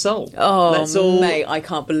not having a soul. Oh, mate, I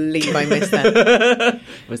can't believe I missed that.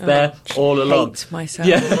 It was there all along. Hate myself.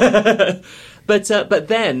 Yeah. But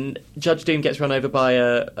then Judge Doom gets run over by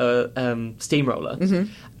a steamroller,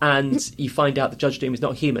 and you find out that Judge Doom is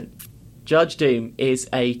not human. Judge Doom is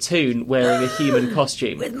a toon wearing a human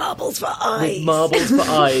costume. With marbles for eyes.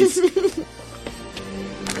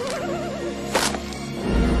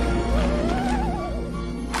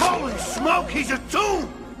 Holy smoke, he's a toon!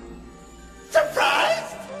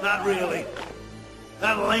 Surprised? Not really.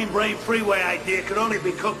 That lame brain freeway idea could only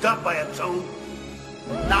be cooked up by a toon.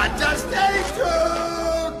 Not just a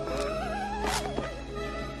toon!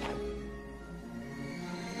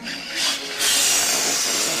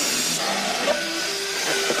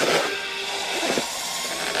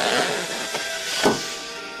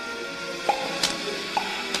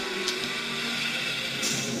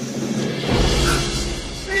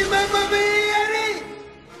 Remember me, Eddie?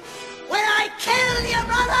 When I kill your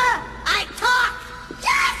brother, I talk!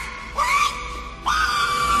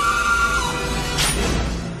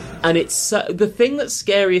 And it's the thing that's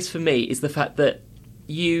scariest for me is the fact that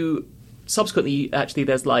subsequently, actually,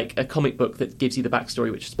 there's like a comic book that gives you the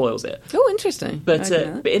backstory, which spoils it. Oh, interesting. But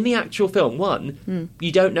in the actual film,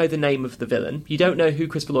 you don't know the name of the villain. You don't know who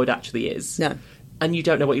Christopher Lloyd actually is. No. And you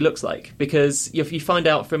don't know what he looks like. Because if you find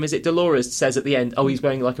out from, is it Dolores says at the end, oh, he's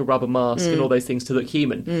wearing like a rubber mask and all those things to look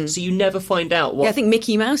human. So you never find out what... Yeah, I think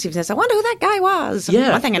Mickey Mouse even says, I wonder who that guy was.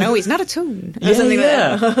 Yeah. One thing I know, he's not a toon.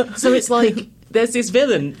 So it's like... There's this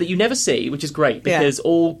villain that you never see, which is great, because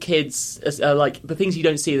all kids are like, the things you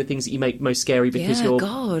don't see are the things that you make most scary because your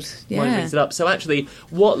mind brings it up. So actually,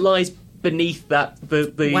 what lies beneath that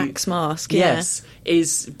the wax mask, yes,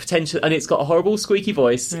 is potential, and it's got a horrible squeaky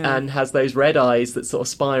voice and has those red eyes that sort of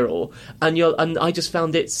spiral, and I just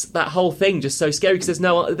found that whole thing just so scary because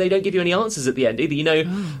they don't give you any answers at the end either. You know,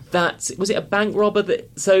 that was it a bank robber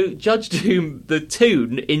so Judge Doom, the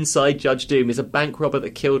Toon inside Judge Doom is a bank robber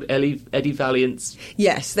that killed Eddie Valiant's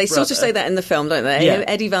Yes, they brother. Sort of say that in the film, don't they? Yeah.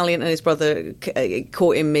 Eddie Valiant and his brother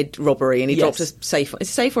caught him mid-robbery and he dropped a safe. Is it a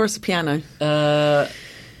safe or a piano?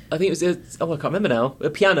 I think it was I can't remember now. Dropped a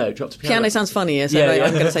piano. Piano sounds funnier, so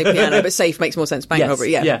I'm going to say piano, but safe makes more sense. Bank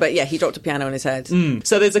robbery, But he dropped a piano on his head.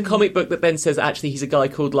 So there's a comic book that then says actually he's a guy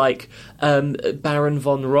called like Baron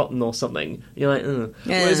von Rotten or something. You're like,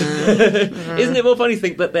 isn't it more funny to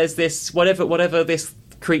think that there's this whatever this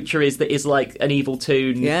creature is that is like an evil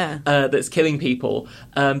Toon that's killing people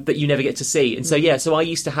that you never get to see. And so I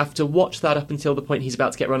used to have to watch that up until the point he's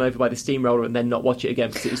about to get run over by the steamroller and then not watch it again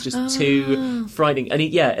because it was just too frightening. And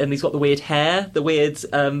he's got the weird hair, the weird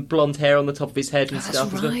blonde hair on the top of his head and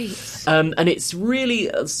stuff. Right. And it's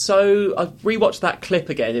really so I rewatched that clip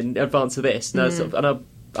again in advance of this and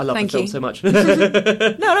I love the film so much. No,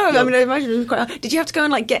 I mean, I imagine it was quite. Did you have to go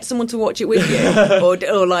and like get someone to watch it with you,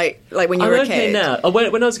 or like when you were a kid? Now.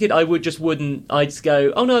 When I was a kid, I wouldn't. I'd just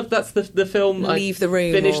go, oh no, that's the film. Leave the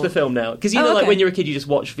room. Finish the film now, because like when you're a kid, you just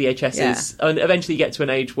watch VHSs, and eventually you get to an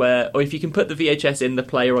age where, or if you can put the VHS in the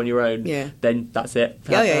player on your own, then that's it.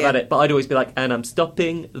 Have at it. But I'd always be like, and I'm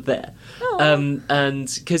stopping there. And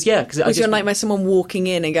because was your nightmare someone walking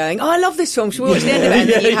in and going, oh, I love this film, should we watch the end of it? And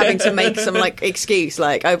then you having to make some like excuse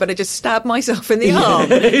like, I better just stab myself in the arm.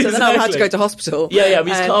 So then I had to go to hospital. We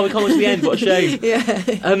can't watch the end, what a shame.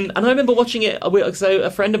 And I remember watching it, so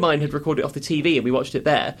a friend of mine had recorded it off the TV and we watched it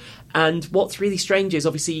there. And what's really strange is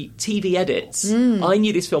obviously TV edits. I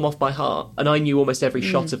knew this film off by heart and I knew almost every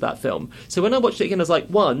shot of that film. So when I watched it again, I was like,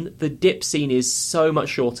 one, the dip scene is so much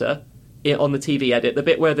shorter on the TV edit. The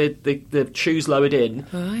bit where the shoe's lowered in,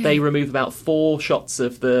 they remove about 4 shots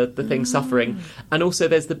of the thing suffering. And also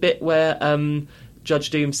there's the bit where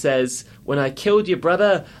Judge Doom says, when I killed your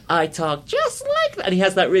brother, I talked just like that. And he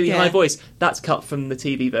has that really high voice. That's cut from the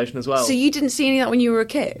TV version as well. So you didn't see any of that when you were a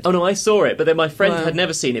kid? Oh, no, I saw it. But then my friend had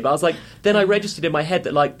never seen it. But I was like, then I registered in my head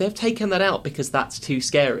that, like, they've taken that out because that's too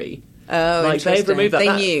scary. Oh, like, they've removed that.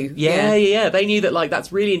 They knew. Yeah. They knew that, like,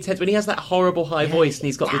 that's really intense. When he has that horrible high voice and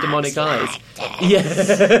he's got the demonic eyes. Yeah.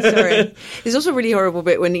 Sorry. There's also a really horrible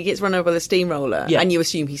bit when he gets run over by the steamroller and you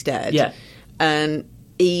assume he's dead. Yeah. And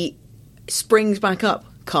he springs back up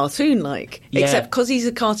cartoon-like, except because he's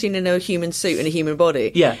a cartoon in a human suit and a human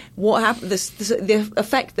body. Yeah. What happened? The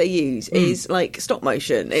effect they use is like stop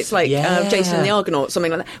motion. It's like Jason and the Argonaut,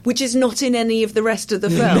 something like that, which is not in any of the rest of the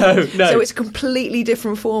film. No. So it's a completely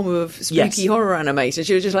different form of spooky horror animation.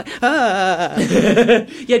 She was just like, and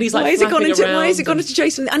he's like, why has it gone into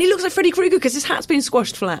Jason? And he looks like Freddy Krueger because his hat's been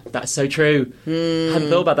squashed flat. That's so true. Hadn't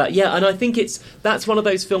thought about that. Yeah, and I think that's one of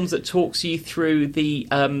those films that talks you through the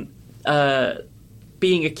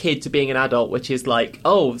being a kid to being an adult, which is like,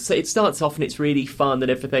 so it starts off and it's really fun and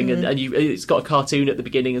everything, and it's got a cartoon at the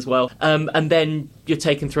beginning as well, and then you're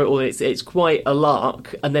taken through it all, and it's quite a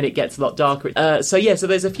lark, and then it gets a lot darker. So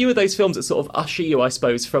there's a few of those films that sort of usher you, I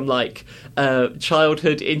suppose, from like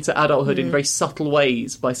childhood into adulthood in very subtle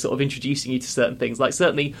ways by sort of introducing you to certain things. Like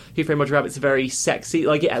certainly Who Framed Roger Rabbit's a very sexy,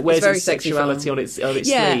 like it wears its sexuality on its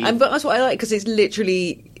sleeve. But that's what I like, because it's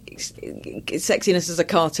literally sexiness as a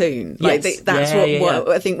cartoon. Like that's what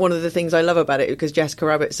I think one of the things I love about it, because Jessica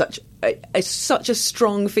Rabbit's such a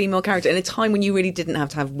strong female character in a time when you really didn't have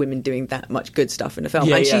to have women doing that much good stuff in a film.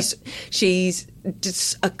 She's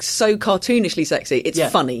just so cartoonishly sexy. It's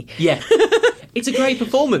funny. Yeah. It's a great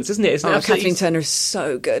performance, isn't it? Kathleen Turner is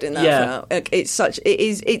so good in that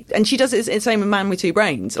film. And she does it the same in Man with Two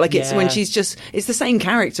Brains. Like it's when she's just, it's the same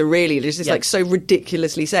character really. It's just like so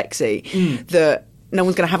ridiculously sexy that no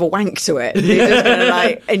one's going to have a wank to it. You're just going to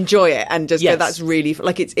like enjoy it and just go, that's really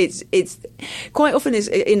like it's quite often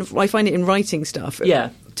I find it in writing stuff.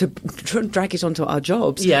 To drag it onto our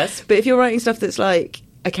jobs. Yes, but if you're writing stuff that's like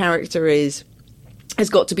a character has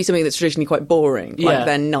got to be something that's traditionally quite boring, like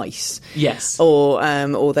they're nice, or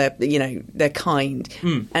they're kind,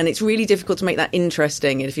 and it's really difficult to make that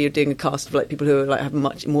interesting if you're doing a cast of like people who are like have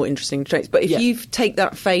much more interesting traits. But if you take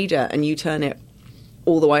that fader and you turn it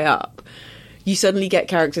all the way up, you suddenly get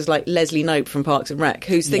characters like Leslie Knope from Parks and Rec,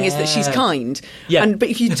 whose thing is that she's kind. But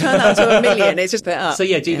if you turn that to a million, it's just a bit up. So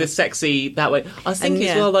do the sexy that way. I was thinking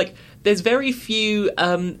as well, like there's very few.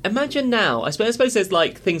 Imagine now. I suppose there's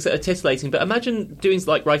like things that are titillating, but imagine doing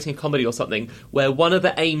like writing a comedy or something where one of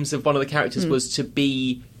the aims of one of the characters was to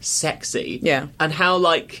be sexy. Yeah, and how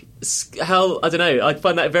I don't know. I'd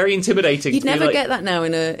find that very intimidating. You'd never get that now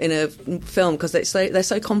in a film because they're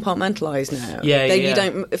so compartmentalised now. You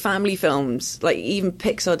don't family films like even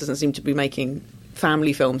Pixar doesn't seem to be making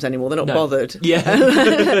family films anymore. They're not bothered.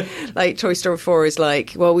 Yeah. Like Toy Story 4 is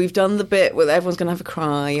like, well, we've done the bit where everyone's going to have a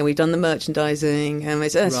cry and we've done the merchandising and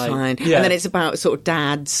that's fine. Yeah. And then it's about sort of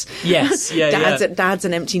dads. Yes. Yeah. Dads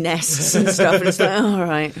and empty nests and stuff. And it's like, oh, all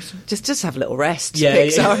right, just have a little rest.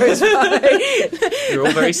 Pixar is fine. You're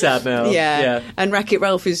all very sad now. Yeah. And Wreck-It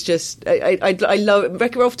Ralph is just, I love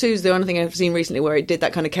Wreck-It Ralph 2 is the only thing I've seen recently where it did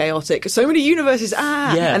that kind of chaotic, so many universes,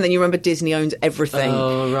 and then you remember Disney owns everything.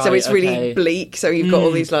 Oh, right, so it's really bleak. So you've got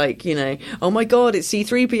all these like, oh my God, it's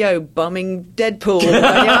C-3PO bumming Deadpool.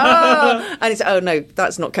 And it's, oh no,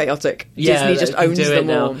 that's not chaotic. Disney just owns them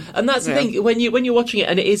all. And that's the thing, when you're watching it,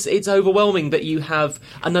 and it's overwhelming that you have,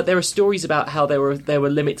 and that there are stories about how they were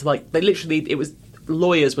limited to like, they literally, it was,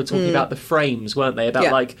 lawyers were talking about the frames, weren't they?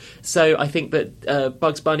 About so I think that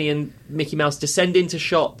Bugs Bunny and Mickey Mouse descend into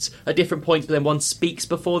shot at different points, but then one speaks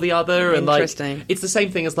before the other. And like, it's the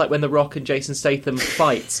same thing as like when The Rock and Jason Statham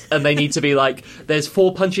fight, and they need to be like, there's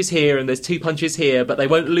 4 punches here and there's 2 punches here, but they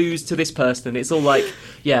won't lose to this person. It's all like,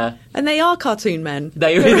 and they are cartoon men.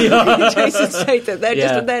 They really are. Jason Statham.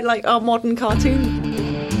 They're like our modern cartoon.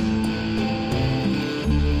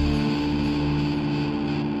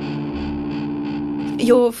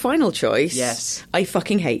 Your final choice. Yes. I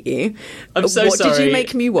fucking hate you. I'm so sorry. What did you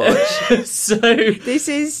make me watch? So this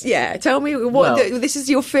is tell me what this is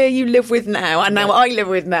your fear you live with now, and now I live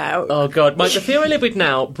with now. Oh God, the fear I live with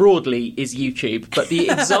now broadly is YouTube, but the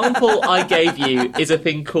example I gave you is a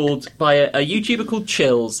thing called by a YouTuber called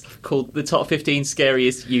Chills, called the top 15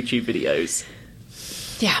 scariest YouTube videos.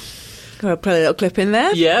 Yeah, gonna put a little clip in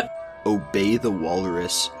there. Yep. Obey the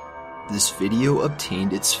Walrus. This video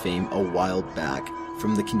obtained its fame a while back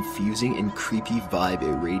from the confusing and creepy vibe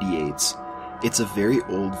it radiates. It's a very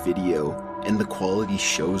old video, and the quality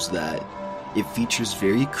shows that. It features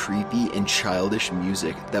very creepy and childish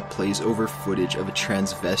music that plays over footage of a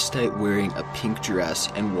transvestite wearing a pink dress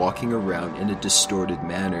and walking around in a distorted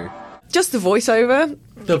manner. Just the voiceover?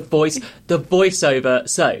 The voiceover.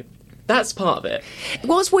 So, that's part of it.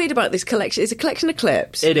 What's weird about this collection is a collection of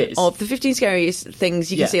clips. It is. Of the 15 scariest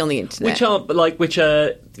things you can see on the internet. Which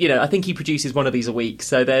are, I think he produces one of these a week,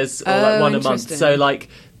 so there's one a month. So,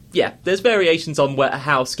 there's variations on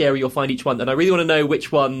how scary you'll find each one, and I really want to know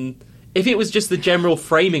which one. If it was just the general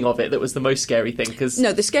framing of it that was the most scary thing, because...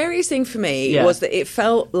 No, the scariest thing for me was that it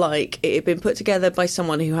felt like it had been put together by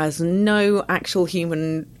someone who has no actual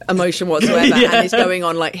human emotion whatsoever and is going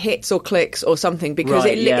on like hits or clicks or something, because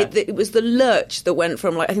it was the lurch that went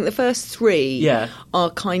from, like, I think the first 3 are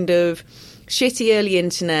kind of... shitty early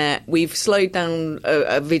internet. We've slowed down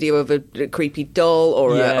a video of a creepy doll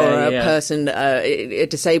or a person, a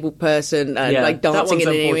disabled person, like dancing in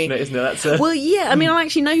an unfortunate, isn't it? Well, I mean, I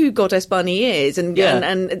actually know who Goddess Bunny is, but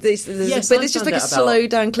it's just like a slowed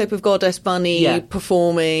down clip of Goddess Bunny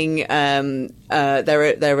performing. They're a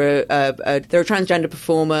transgender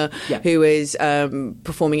performer who is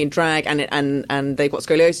performing in drag, and they've got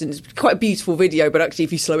scoliosis. And it's quite a beautiful video, but actually,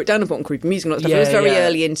 if you slow it down and put on creepy music and all that stuff, it was very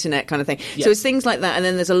early internet kind of thing. So it's things like that, and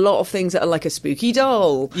then there's a lot of things that are like a spooky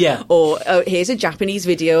doll, or here's a Japanese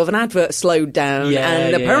video of an advert slowed down,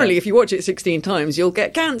 and apparently if you watch it 16 times you'll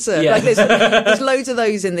get cancer. Like there's loads of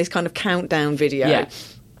those in this kind of countdown video.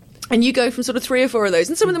 And you go from sort of 3 or 4 of those,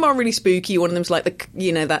 and some of them are really spooky. One of them's like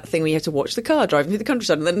that thing where you have to watch the car driving through the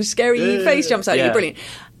countryside, and then a scary face jumps out at you. Brilliant.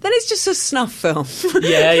 Then it's just a snuff film.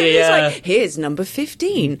 It's like, here's number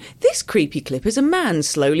 15. This creepy clip is a man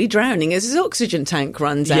slowly drowning as his oxygen tank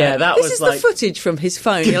runs out. This is the footage from his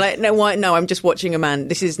phone. You're like, no, I'm just watching a man.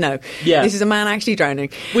 This is a man actually drowning.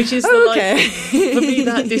 Which is for me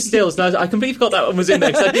that distills. Now, I completely forgot that one was in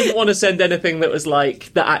there because I didn't want to send anything that was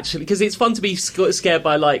like that actually, because it's fun to be scared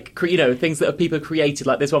by like things that people created.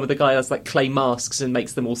 Like there's one with the guy that's like clay masks and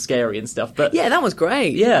makes them all scary and stuff. But that was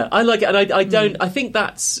great. Yeah, I like it, and I don't. I think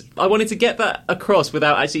that's. I wanted to get that across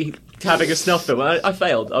without actually having a snuff film. I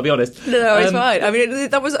failed, I'll be honest. No, it's fine. I mean,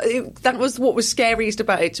 that was what was scariest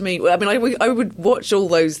about it to me. I mean, I would watch all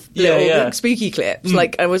those little spooky clips,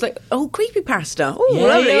 like I was like, oh, creepypasta. Oh,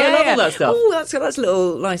 lovely. I love all that stuff. Oh, that's a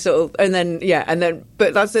little nice little, and then,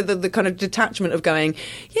 but that's the kind of detachment of going,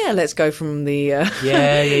 let's go from the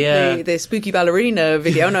the spooky ballerina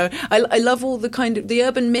video. No, I love all the kind of the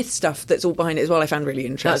urban myth stuff that's all behind it as well. I found really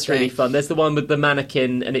interesting. That's really fun. There's the one with the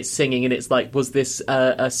mannequin and it's singing, and it's like, was this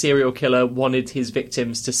a serial serial killer wanted his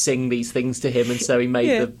victims to sing these things to him, and so he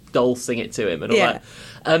made the doll sing it to him and all that.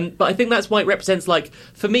 But I think that's why it represents, like,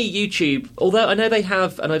 for me, YouTube, although I know they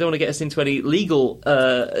have, and I don't want to get us into any legal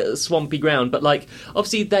swampy ground, but, like,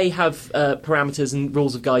 obviously they have parameters and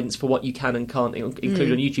rules of guidance for what you can and can't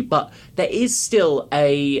include on YouTube, but there is still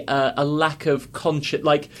a lack of conscience.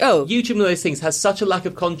 Like, YouTube and all those things has such a lack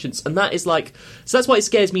of conscience, and that is, like, so that's why it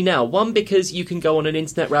scares me now. One, because you can go on an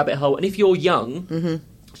internet rabbit hole, and if you're young,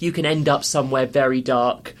 you can end up somewhere very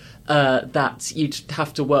dark. That you'd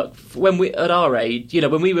have to work when we at our age,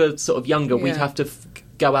 when we were sort of younger, we'd have to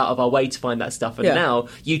go out of our way to find that stuff, and now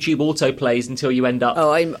YouTube autoplays until you end up.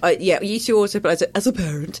 YouTube autoplay as a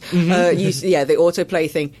parent. The autoplay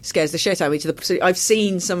thing scares the shit out of me. So I've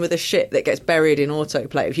seen some of the shit that gets buried in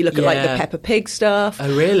autoplay. If you look at like the Peppa Pig stuff.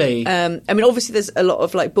 Oh really? I mean, obviously there's a lot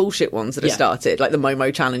of like bullshit ones that have started, like the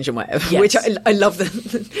Momo challenge and whatever, which I love them.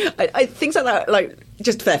 Things like that, like.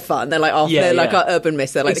 Just they're fun. They're like they're like our urban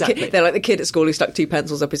myths. They're like they're like the kid at school who stuck 2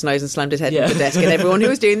 pencils up his nose and slammed his head into the desk, and everyone who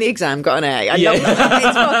was doing the exam got an A. I love that.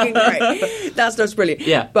 It's fucking great. That stuff's brilliant.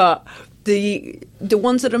 Yeah. But the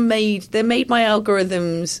ones that are made, they're made by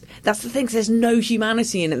algorithms. That's the thing. There's no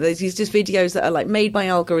humanity in it. There's just videos that are like made by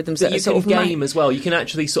algorithms. That you are sort can of game as well. You can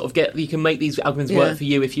actually sort of you can make these algorithms work for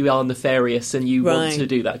you if you are nefarious and you want to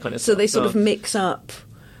do that kind of stuff. So they sort of mix up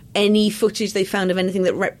any footage they found of anything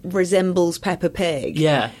that resembles Peppa Pig,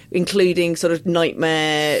 including sort of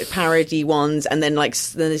nightmare parody ones, and then like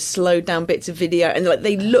there's slowed down bits of video, and like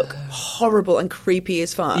they look horrible and creepy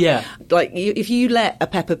as fuck. Yeah, like if you let a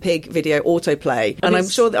Peppa Pig video autoplay, and I'm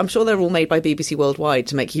sure they're all made by BBC Worldwide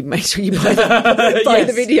to make sure you buy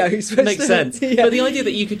the videos. Makes sense. But the idea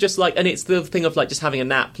that you could just like, and it's the thing of like just having a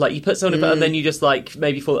nap, like you put someone and then you just like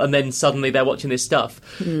maybe fall, and then suddenly they're watching this stuff.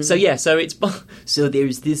 So so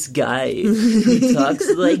there's this guy who talks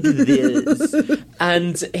like this,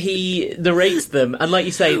 and he narrates them, and like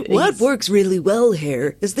you say, what works really well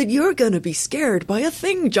here is that you're going to be scared by a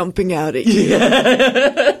thing jumping out at you.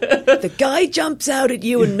 The guy jumps out at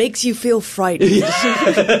you and makes you feel frightened.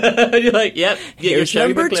 You're like, yep. Here's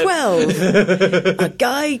number 12, a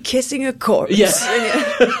guy kissing a corpse.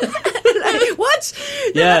 What?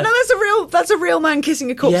 No, that's a real man kissing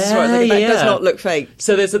a corpse. That does not look fake.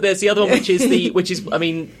 So there's the other one, which is I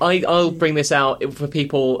mean, I'll bring this out for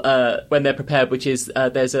people when they're prepared, which is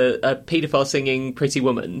there's a paedophile singing Pretty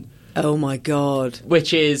Woman. Oh my god!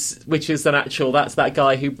 Which is that's that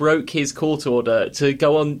guy who broke his court order to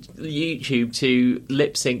go on YouTube to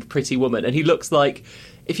lip sync Pretty Woman, and he looks like.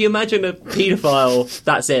 If you imagine a paedophile,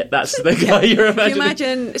 that's it. That's the guy you're imagining. If you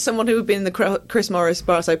imagine someone who would be in the Chris Morris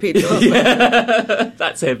Barso paedophile.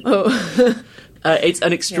 That's him. Oh. It's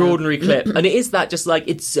an extraordinary clip, and it is that just like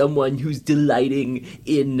it's someone who's delighting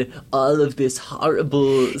in all of this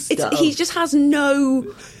horrible stuff. He just has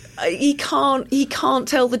no. He can't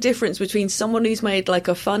tell the difference between someone who's made like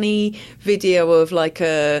a funny video of like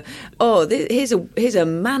here's a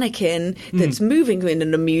mannequin that's moving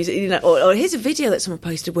in a music, or here's a video that someone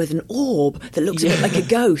posted with an orb that looks a bit like a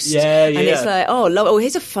ghost, and it's like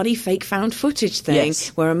here's a funny fake found footage thing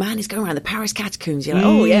where a man is going around the Paris catacombs. You're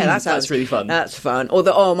like, that's really fun. That's fun.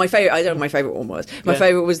 Or my favorite, I don't know what my favorite one was. My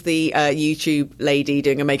favorite was the YouTube lady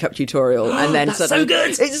doing a makeup tutorial, and then that's so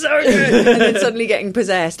good. It's so good, and then suddenly getting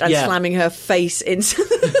possessed. And slamming her face into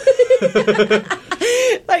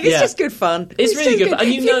it's just good fun. It's really good. And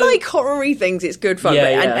if you like horror-y things, it's good fun.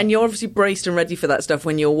 And you're obviously braced and ready for that stuff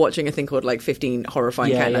when you're watching a thing called like 15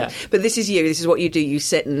 horrifying countdowns. But this is you. This is what you do. You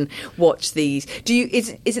sit and watch these. Do you? Is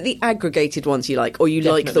it the aggregated ones you like, or you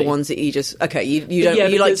like the ones that you just you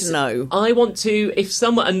don't you like to know? I want to. If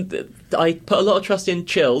someone and I put a lot of trust in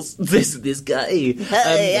Chills. This guy.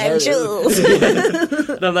 Hey, I'm Chills.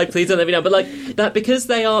 And I'm like, please don't let me down. But like that, because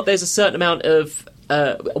there's a certain amount of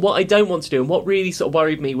what I don't want to do, and what really sort of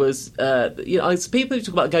worried me was, people who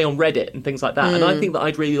talk about going on Reddit and things like that, and I think that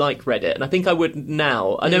I'd really like Reddit, and I think I would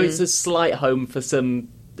now. I know it's a slight home for some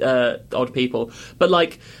odd people, but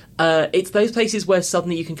like. It's those places where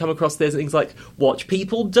suddenly you can come across there's things like watch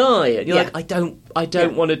people die, and you're like, I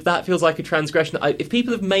don't want to. That feels like a transgression. If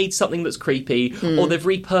people have made something that's creepy, or they've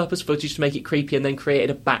repurposed footage to make it creepy and then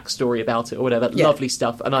created a backstory about it or whatever, lovely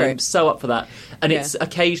stuff, and I'm so up for that. And it's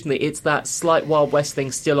occasionally it's that slight Wild West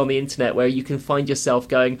thing still on the internet where you can find yourself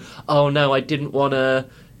going, oh no, I didn't want to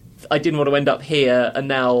end up here, and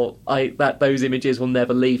now those images will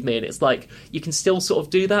never leave me. And it's like you can still sort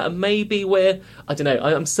of do that, and maybe I don't know.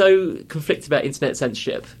 I'm so conflicted about internet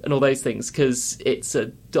censorship and all those things because it's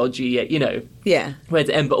dodgy, where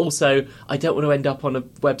to end. But also, I don't want to end up on a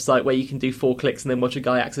website where you can do 4 clicks and then watch a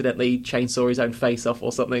guy accidentally chainsaw his own face off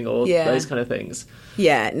or something, or those kind of things.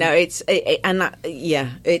 Yeah, no, it's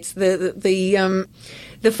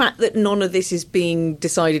the fact that none of this is being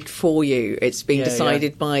decided for you. It's being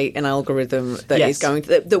decided by an algorithm that is going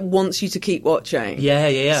that wants you to keep watching.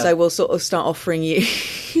 Yeah. So we'll sort of start offering you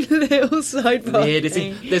little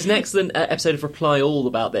sidebar. There's an excellent episode of Reply All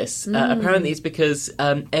about this. Apparently, it's because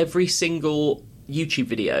every single YouTube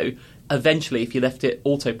video, eventually, if you left it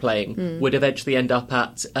auto-playing, would eventually end up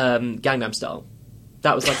at Gangnam Style.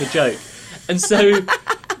 That was like a joke. And so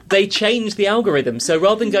they changed the algorithm. So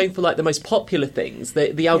rather than going for like the most popular things,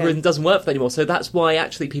 the algorithm doesn't work for that anymore. So that's why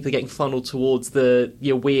actually people are getting funneled towards the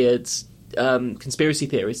weird conspiracy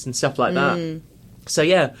theorists and stuff like that. So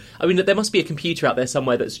yeah, I mean, there must be a computer out there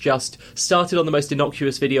somewhere that's just started on the most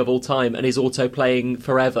innocuous video of all time and is auto-playing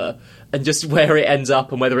forever, and just where it ends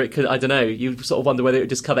up and whether it could, I don't know, you sort of wonder whether it would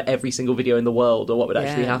just cover every single video in the world or what would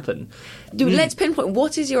actually happen. Dude, let's pinpoint,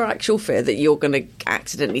 what is your actual fear? That you're going to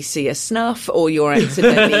accidentally see a snuff, or you're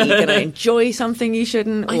accidentally going to enjoy something you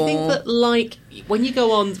shouldn't? I think that, like, when you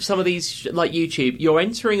go on some of these, like YouTube, you're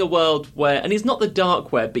entering a world where, and it's not the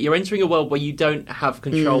dark web, but you're entering a world where you don't have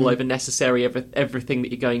control over necessarily everything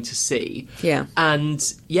that you're going to see. Yeah. And,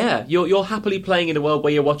 you're happily playing in a world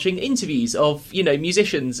where you're watching interviews of,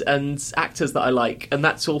 musicians and actors that I like, and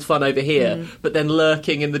that's all fun over here. But then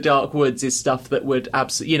lurking in the dark woods is stuff that would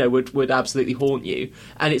absolutely haunt you.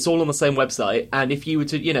 And it's all on the same website. And if you were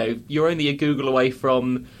to, you're only a Google away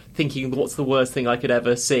from thinking, what's the worst thing I could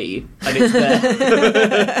ever see? And it's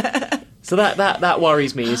there. So that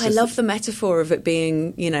worries me. I love the metaphor of it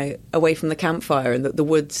being, away from the campfire and the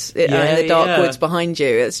woods, and the dark woods behind you.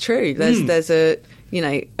 It's true. There's a...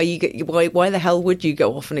 why the hell would you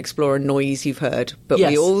go off and explore a noise you've heard? But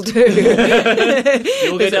we all do.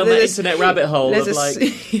 You all go down that internet rabbit hole of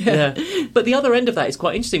But the other end of that is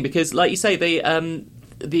quite interesting because, like you say,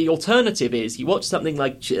 the alternative is you watch something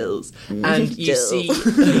like Chills and you see...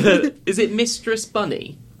 is it Mistress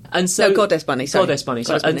Bunny? And so Goddess Bunny. Sorry. Goddess Bunny.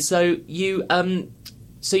 Sorry. And so you...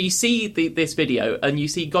 So you see this video and you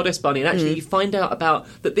see Goddess Bunny, and actually you find out about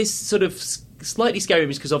that this sort of slightly scary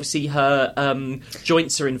image because obviously her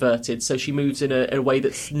joints are inverted, so she moves in a way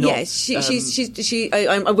that's not... Yes, let's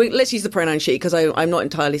use the pronoun she, because I'm not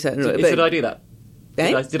entirely certain. Did I do that?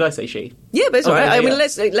 Did I say she? Yeah, but it's all right. I mean,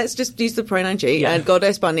 let's just use the pronoun she. And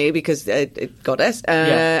Goddess Bunny, because goddess,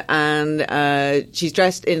 and she's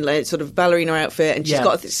dressed in sort of ballerina outfit, and she's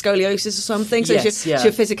got scoliosis or something. So her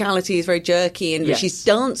physicality is very jerky, and she's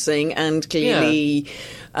dancing and clearly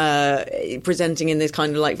presenting in this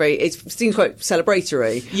kind of like it seems quite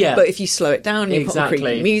celebratory. Yeah. But if you slow it down, you put on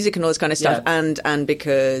creepy music and all this kind of stuff, and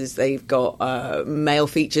because they've got male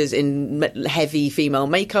features in heavy female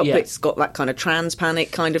makeup, it's got that kind of trans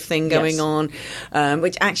panic kind of thing going on,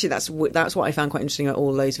 which actually that's what I found quite interesting about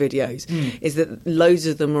all those videos, is that loads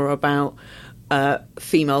of them are about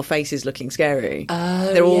female faces looking scary.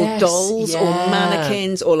 They're all dolls or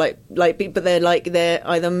mannequins or but they're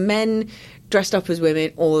either men dressed up as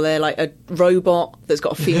women, or they're like a robot that's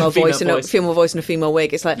got a female voice and a female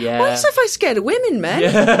wig. It's like, why are you so fucking scared of women, man?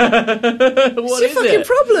 What's your fucking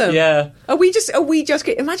problem? Yeah. Are we just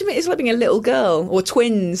imagine it as like being a little girl or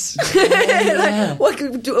twins.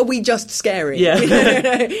 Are we just scary? Yeah.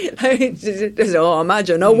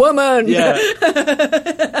 Imagine a woman. Yeah.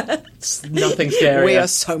 It's nothing scary. We are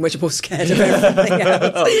so much more scared of everything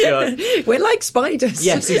else. Oh God. We're like spiders.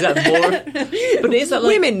 Yes, exactly. But is that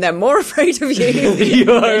like women? They're more afraid of you.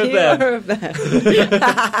 You are of them.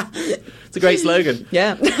 It's a great slogan.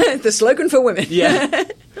 Yeah, the slogan for women. Yeah.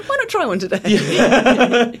 Why not try one today?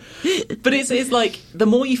 Yeah. But it's like the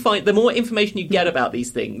more you find, the more information you get about these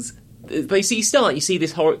things. So you start and you see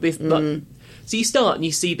this horror. So you start and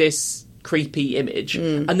you see this creepy image,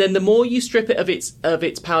 and then the more you strip it of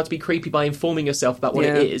its power to be creepy by informing yourself about what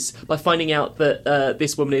it is, by finding out that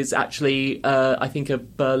this woman is actually I think a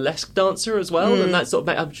burlesque dancer as well, and that sort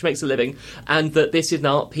of she makes a living, and that this is an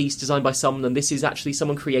art piece designed by someone, and this is actually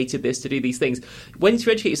someone created this to do these things. Once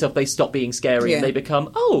you educate yourself, they stop being scary and they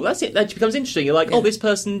become, that's it, that becomes interesting. You're like, this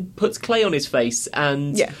person puts clay on his face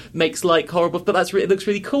and makes like horrible, but it looks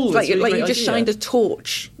really cool. It's like you just shined a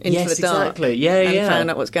torch into the dark and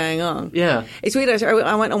found out what's going on. Yeah. It's weird.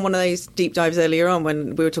 I went on one of those deep dives earlier on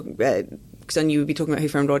when we were talking because I knew we'd be talking about Who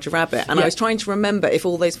Framed Roger Rabbit, and I was trying to remember if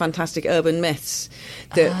all those fantastic urban myths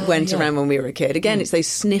that went around when we were a kid. Again, it's those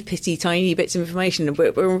snippety, tiny bits of information.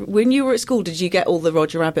 But when you were at school, did you get all the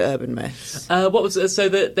Roger Rabbit urban myths? What was so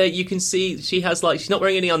that you can see she has she's not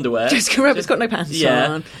wearing any underwear. Jessica Rabbit's got no pants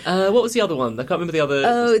on. What was the other one? I can't remember the other.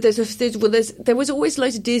 Oh, there was always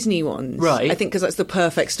loads of Disney ones, right? I think because that's the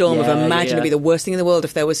perfect storm of imagine it'd be the worst thing in the world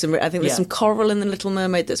if there was some. I think there's some coral in the Little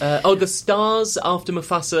Mermaid. That's the stars after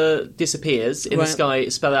Mufasa disappears in the sky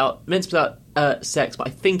meant to spell out sex, but I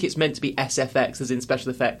think it's meant to be SFX, as in special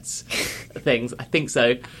effects things. I think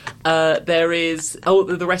so. There is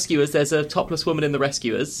the Rescuers. There's a topless woman in the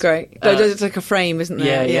Rescuers. Great. It's like a frame, isn't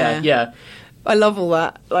there? Yeah. I love all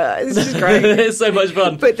that. This is great. It's so much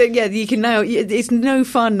fun. But then, you can now. It's no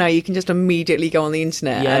fun now. You can just immediately go on the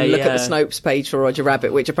internet and look at the Snopes page for Roger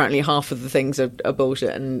Rabbit, which apparently half of the things are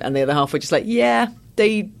bullshit, and the other half were just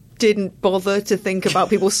they didn't bother to think about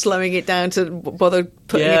people slowing it down to bother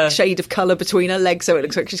putting a shade of colour between her legs so it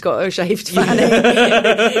looks like she's got a shaved fanny.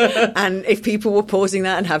 And if people were pausing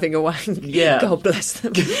that and having a wank, God bless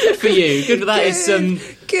them. Good for you. Good for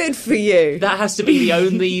that. Good for you. That has to be the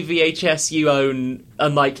only VHS you own,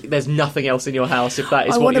 and there's nothing else in your house if that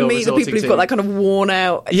is what you're resorting to. I want to meet the people who've got that kind of worn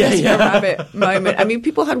out Jessica Rabbit moment. I mean,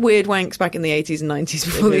 people had weird wanks back in the 80s and 90s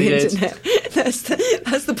before the internet. That's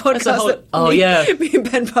the podcast me and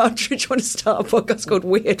Ben Partridge want to start a podcast called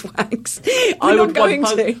Weird Wanks. I would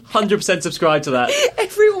 100% subscribe to that.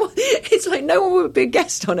 Everyone, it's like no one would be a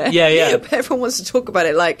guest on it. Yeah. But everyone wants to talk about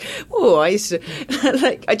it. I used to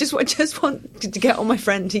I just want to get on my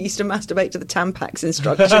friend who used to masturbate to the Tampax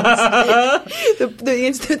instructions.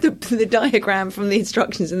 the diagram from the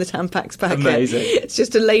instructions in the Tampax packet. Amazing. It's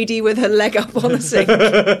just a lady with her leg up on the sink.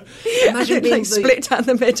 Imagine being split down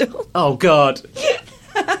the middle. Oh God.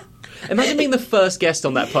 Imagine being the first guest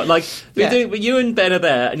on that podcast. You and Ben are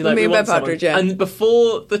there, and you're like, me and Ben Partridge, and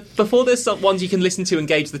before there's some ones you can listen to and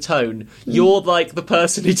gauge the tone, you're like the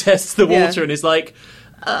person who tests the water and is like,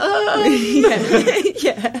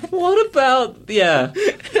 what about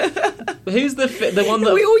who's the one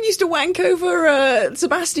that we all used to wank over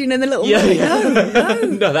Sebastian and the Little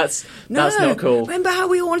Mermaid? No, that's not cool. Remember how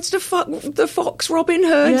we all wanted to fuck the fox Robin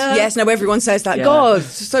Hood? Yes, no, everyone says that. God,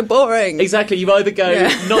 it's so boring. Exactly, you either go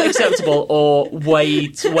not acceptable or way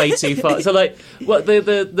too far. So what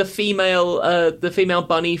the female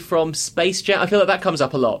bunny from Space Jam, I feel like that comes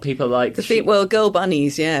up a lot. People like girl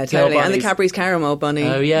bunnies, totally, and the Cadbury's Caramel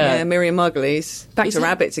bunny. Oh yeah, Miriam Muggles. Back to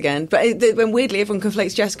rabbits again, but when weirdly everyone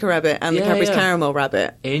conflates Jessica Rabbit and the Cadbury's Caramel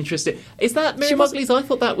Rabbit. Interesting. Is that Miriam Muggles? I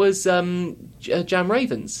thought that was Jam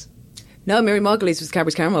Ravens. No, Miriam Muggles was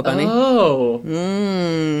Cadbury's Caramel bunny.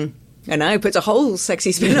 Oh. I know, puts a whole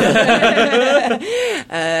sexy spin on it.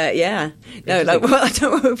 No, I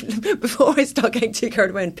don't. Before I start getting too carried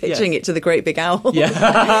away and pitching it to the great big owl.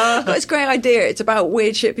 Yeah, it's a great idea. It's about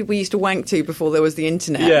weird shit people used to wank to before there was the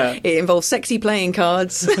internet. Yeah, it involves sexy playing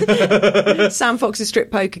cards, Sam Fox's strip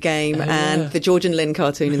poker game, and the George and Lynn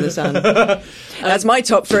cartoon in the sun. That's my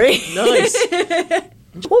top three. Nice.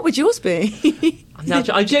 What would yours be? I'm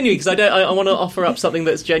genuine because I want to offer up something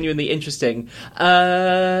that's genuinely interesting.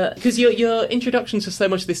 Because your introduction to so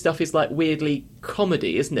much of this stuff is weirdly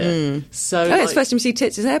comedy, isn't it? So it's the first time you see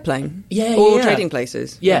tits is Airplane. Or Trading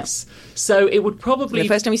Places. Yes. So it would probably the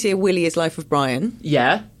first time you see a Willy is Life of Brian.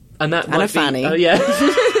 Yeah, and a fanny.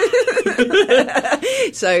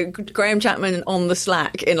 So Graham Chapman on the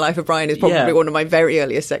Slack in Life of Brian is probably one of my very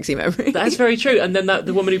earliest sexy memories. That's very true. And then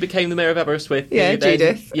the woman who became the mayor of Aberystwyth.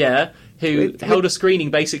 Judith. Who held a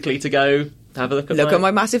screening basically to go have a look at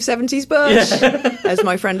my massive 70s bush. As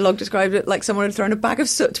my friend Log described it, like someone had thrown a bag of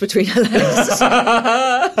soot between her legs.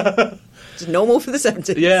 It's normal for the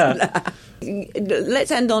 70s. Yeah.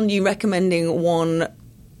 Let's end on you recommending one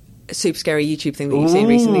super scary YouTube thing that you've seen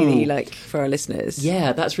recently that you like for our listeners.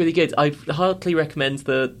 Yeah, that's really good. I heartily recommend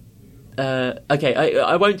the...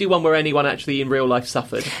 I won't do one where anyone actually in real life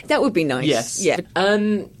suffered. That would be nice. Yes. Yeah.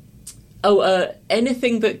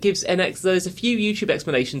 Anything that gives there's a few YouTube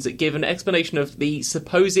explanations that give an explanation of the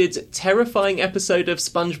supposed terrifying episode of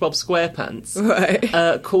SpongeBob SquarePants,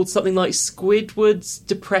 right? Called something like Squidward's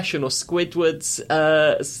Depression or Squidward's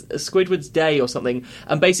Day or something.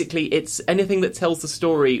 And basically, it's anything that tells the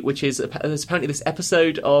story, which is there's apparently this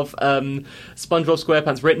episode of SpongeBob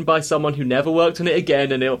SquarePants written by someone who never worked on it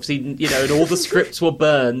again, and obviously, and all the scripts were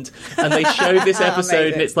burned. And they show this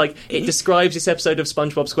episode, and it's it describes this episode of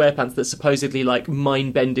SpongeBob SquarePants that's supposedly like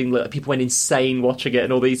mind-bending, like, people went insane watching it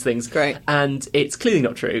and all these things. Great. And it's clearly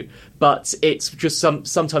not true, but it's just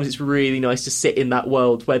sometimes it's really nice to sit in that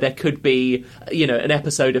world where there could be, you know, an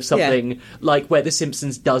episode of something like where The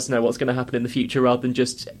Simpsons does know what's going to happen in the future, rather than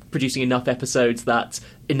just producing enough episodes that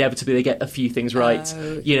inevitably they get a few things right,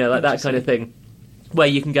 you know, like that kind of thing. Where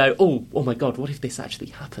you can go, oh my God, what if this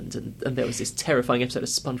actually happened? And there was this terrifying episode of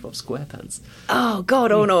SpongeBob SquarePants. Oh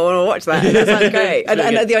God, oh no, I want to watch that. That sounds great. And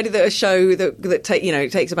the idea that a show that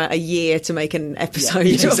takes about a year to make an episode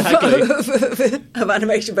of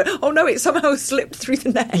animation, but oh no, it somehow slipped through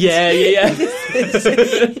the net. Yeah.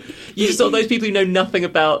 You just saw those people who know nothing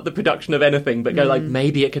about the production of anything, but go like,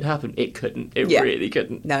 maybe it could happen. It couldn't. It really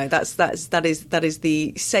couldn't. No, that is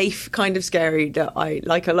the safe kind of scary that I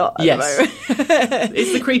like a lot. Yes.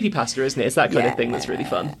 It's the creepypasta, isn't it? It's that kind of thing that's really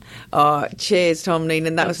fun. Oh, cheers, Tom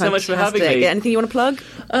Neenan. That was fantastic. So much for having me. Anything you want to plug?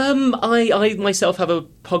 I myself have a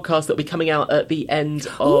podcast that will be coming out at the end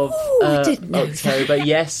of October.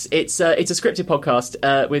 Yes, it's a scripted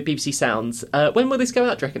podcast with BBC Sounds. When will this go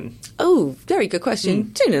out, do you reckon? Oh, very good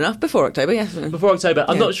question. Soon enough, before October, yes. Before October.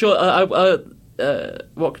 I'm not sure.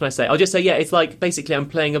 What can I say? I'll just say, it's like basically I'm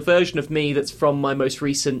playing a version of me that's from my most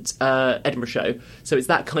recent Edinburgh show. So it's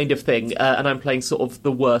that kind of thing. And I'm playing sort of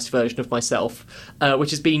the worst version of myself, which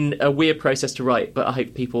has been a weird process to write, but I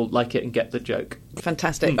hope people like it and get the joke.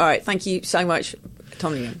 Fantastic. All right. Thank you so much,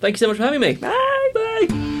 Tom Neenan. Thank you so much for having me. Bye. Bye.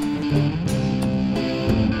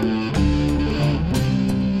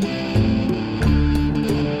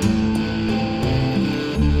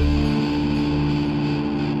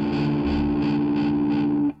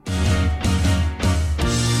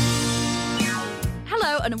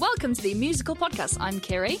 And welcome to the musical podcast. I'm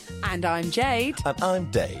Kiri. And I'm Jade. And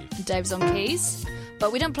I'm Dave. Dave's on keys.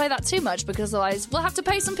 But we don't play that too much because otherwise we'll have to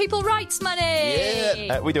pay some people rights money.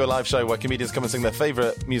 Yeah. We do a live show where comedians come and sing their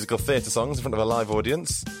favourite musical theatre songs in front of a live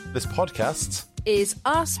audience. This podcast is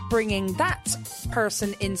us bringing that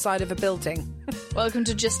person inside of a building. Welcome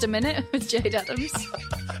to Just a Minute with Jade Adams.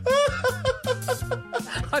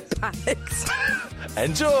 I panicked.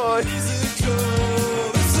 Enjoy.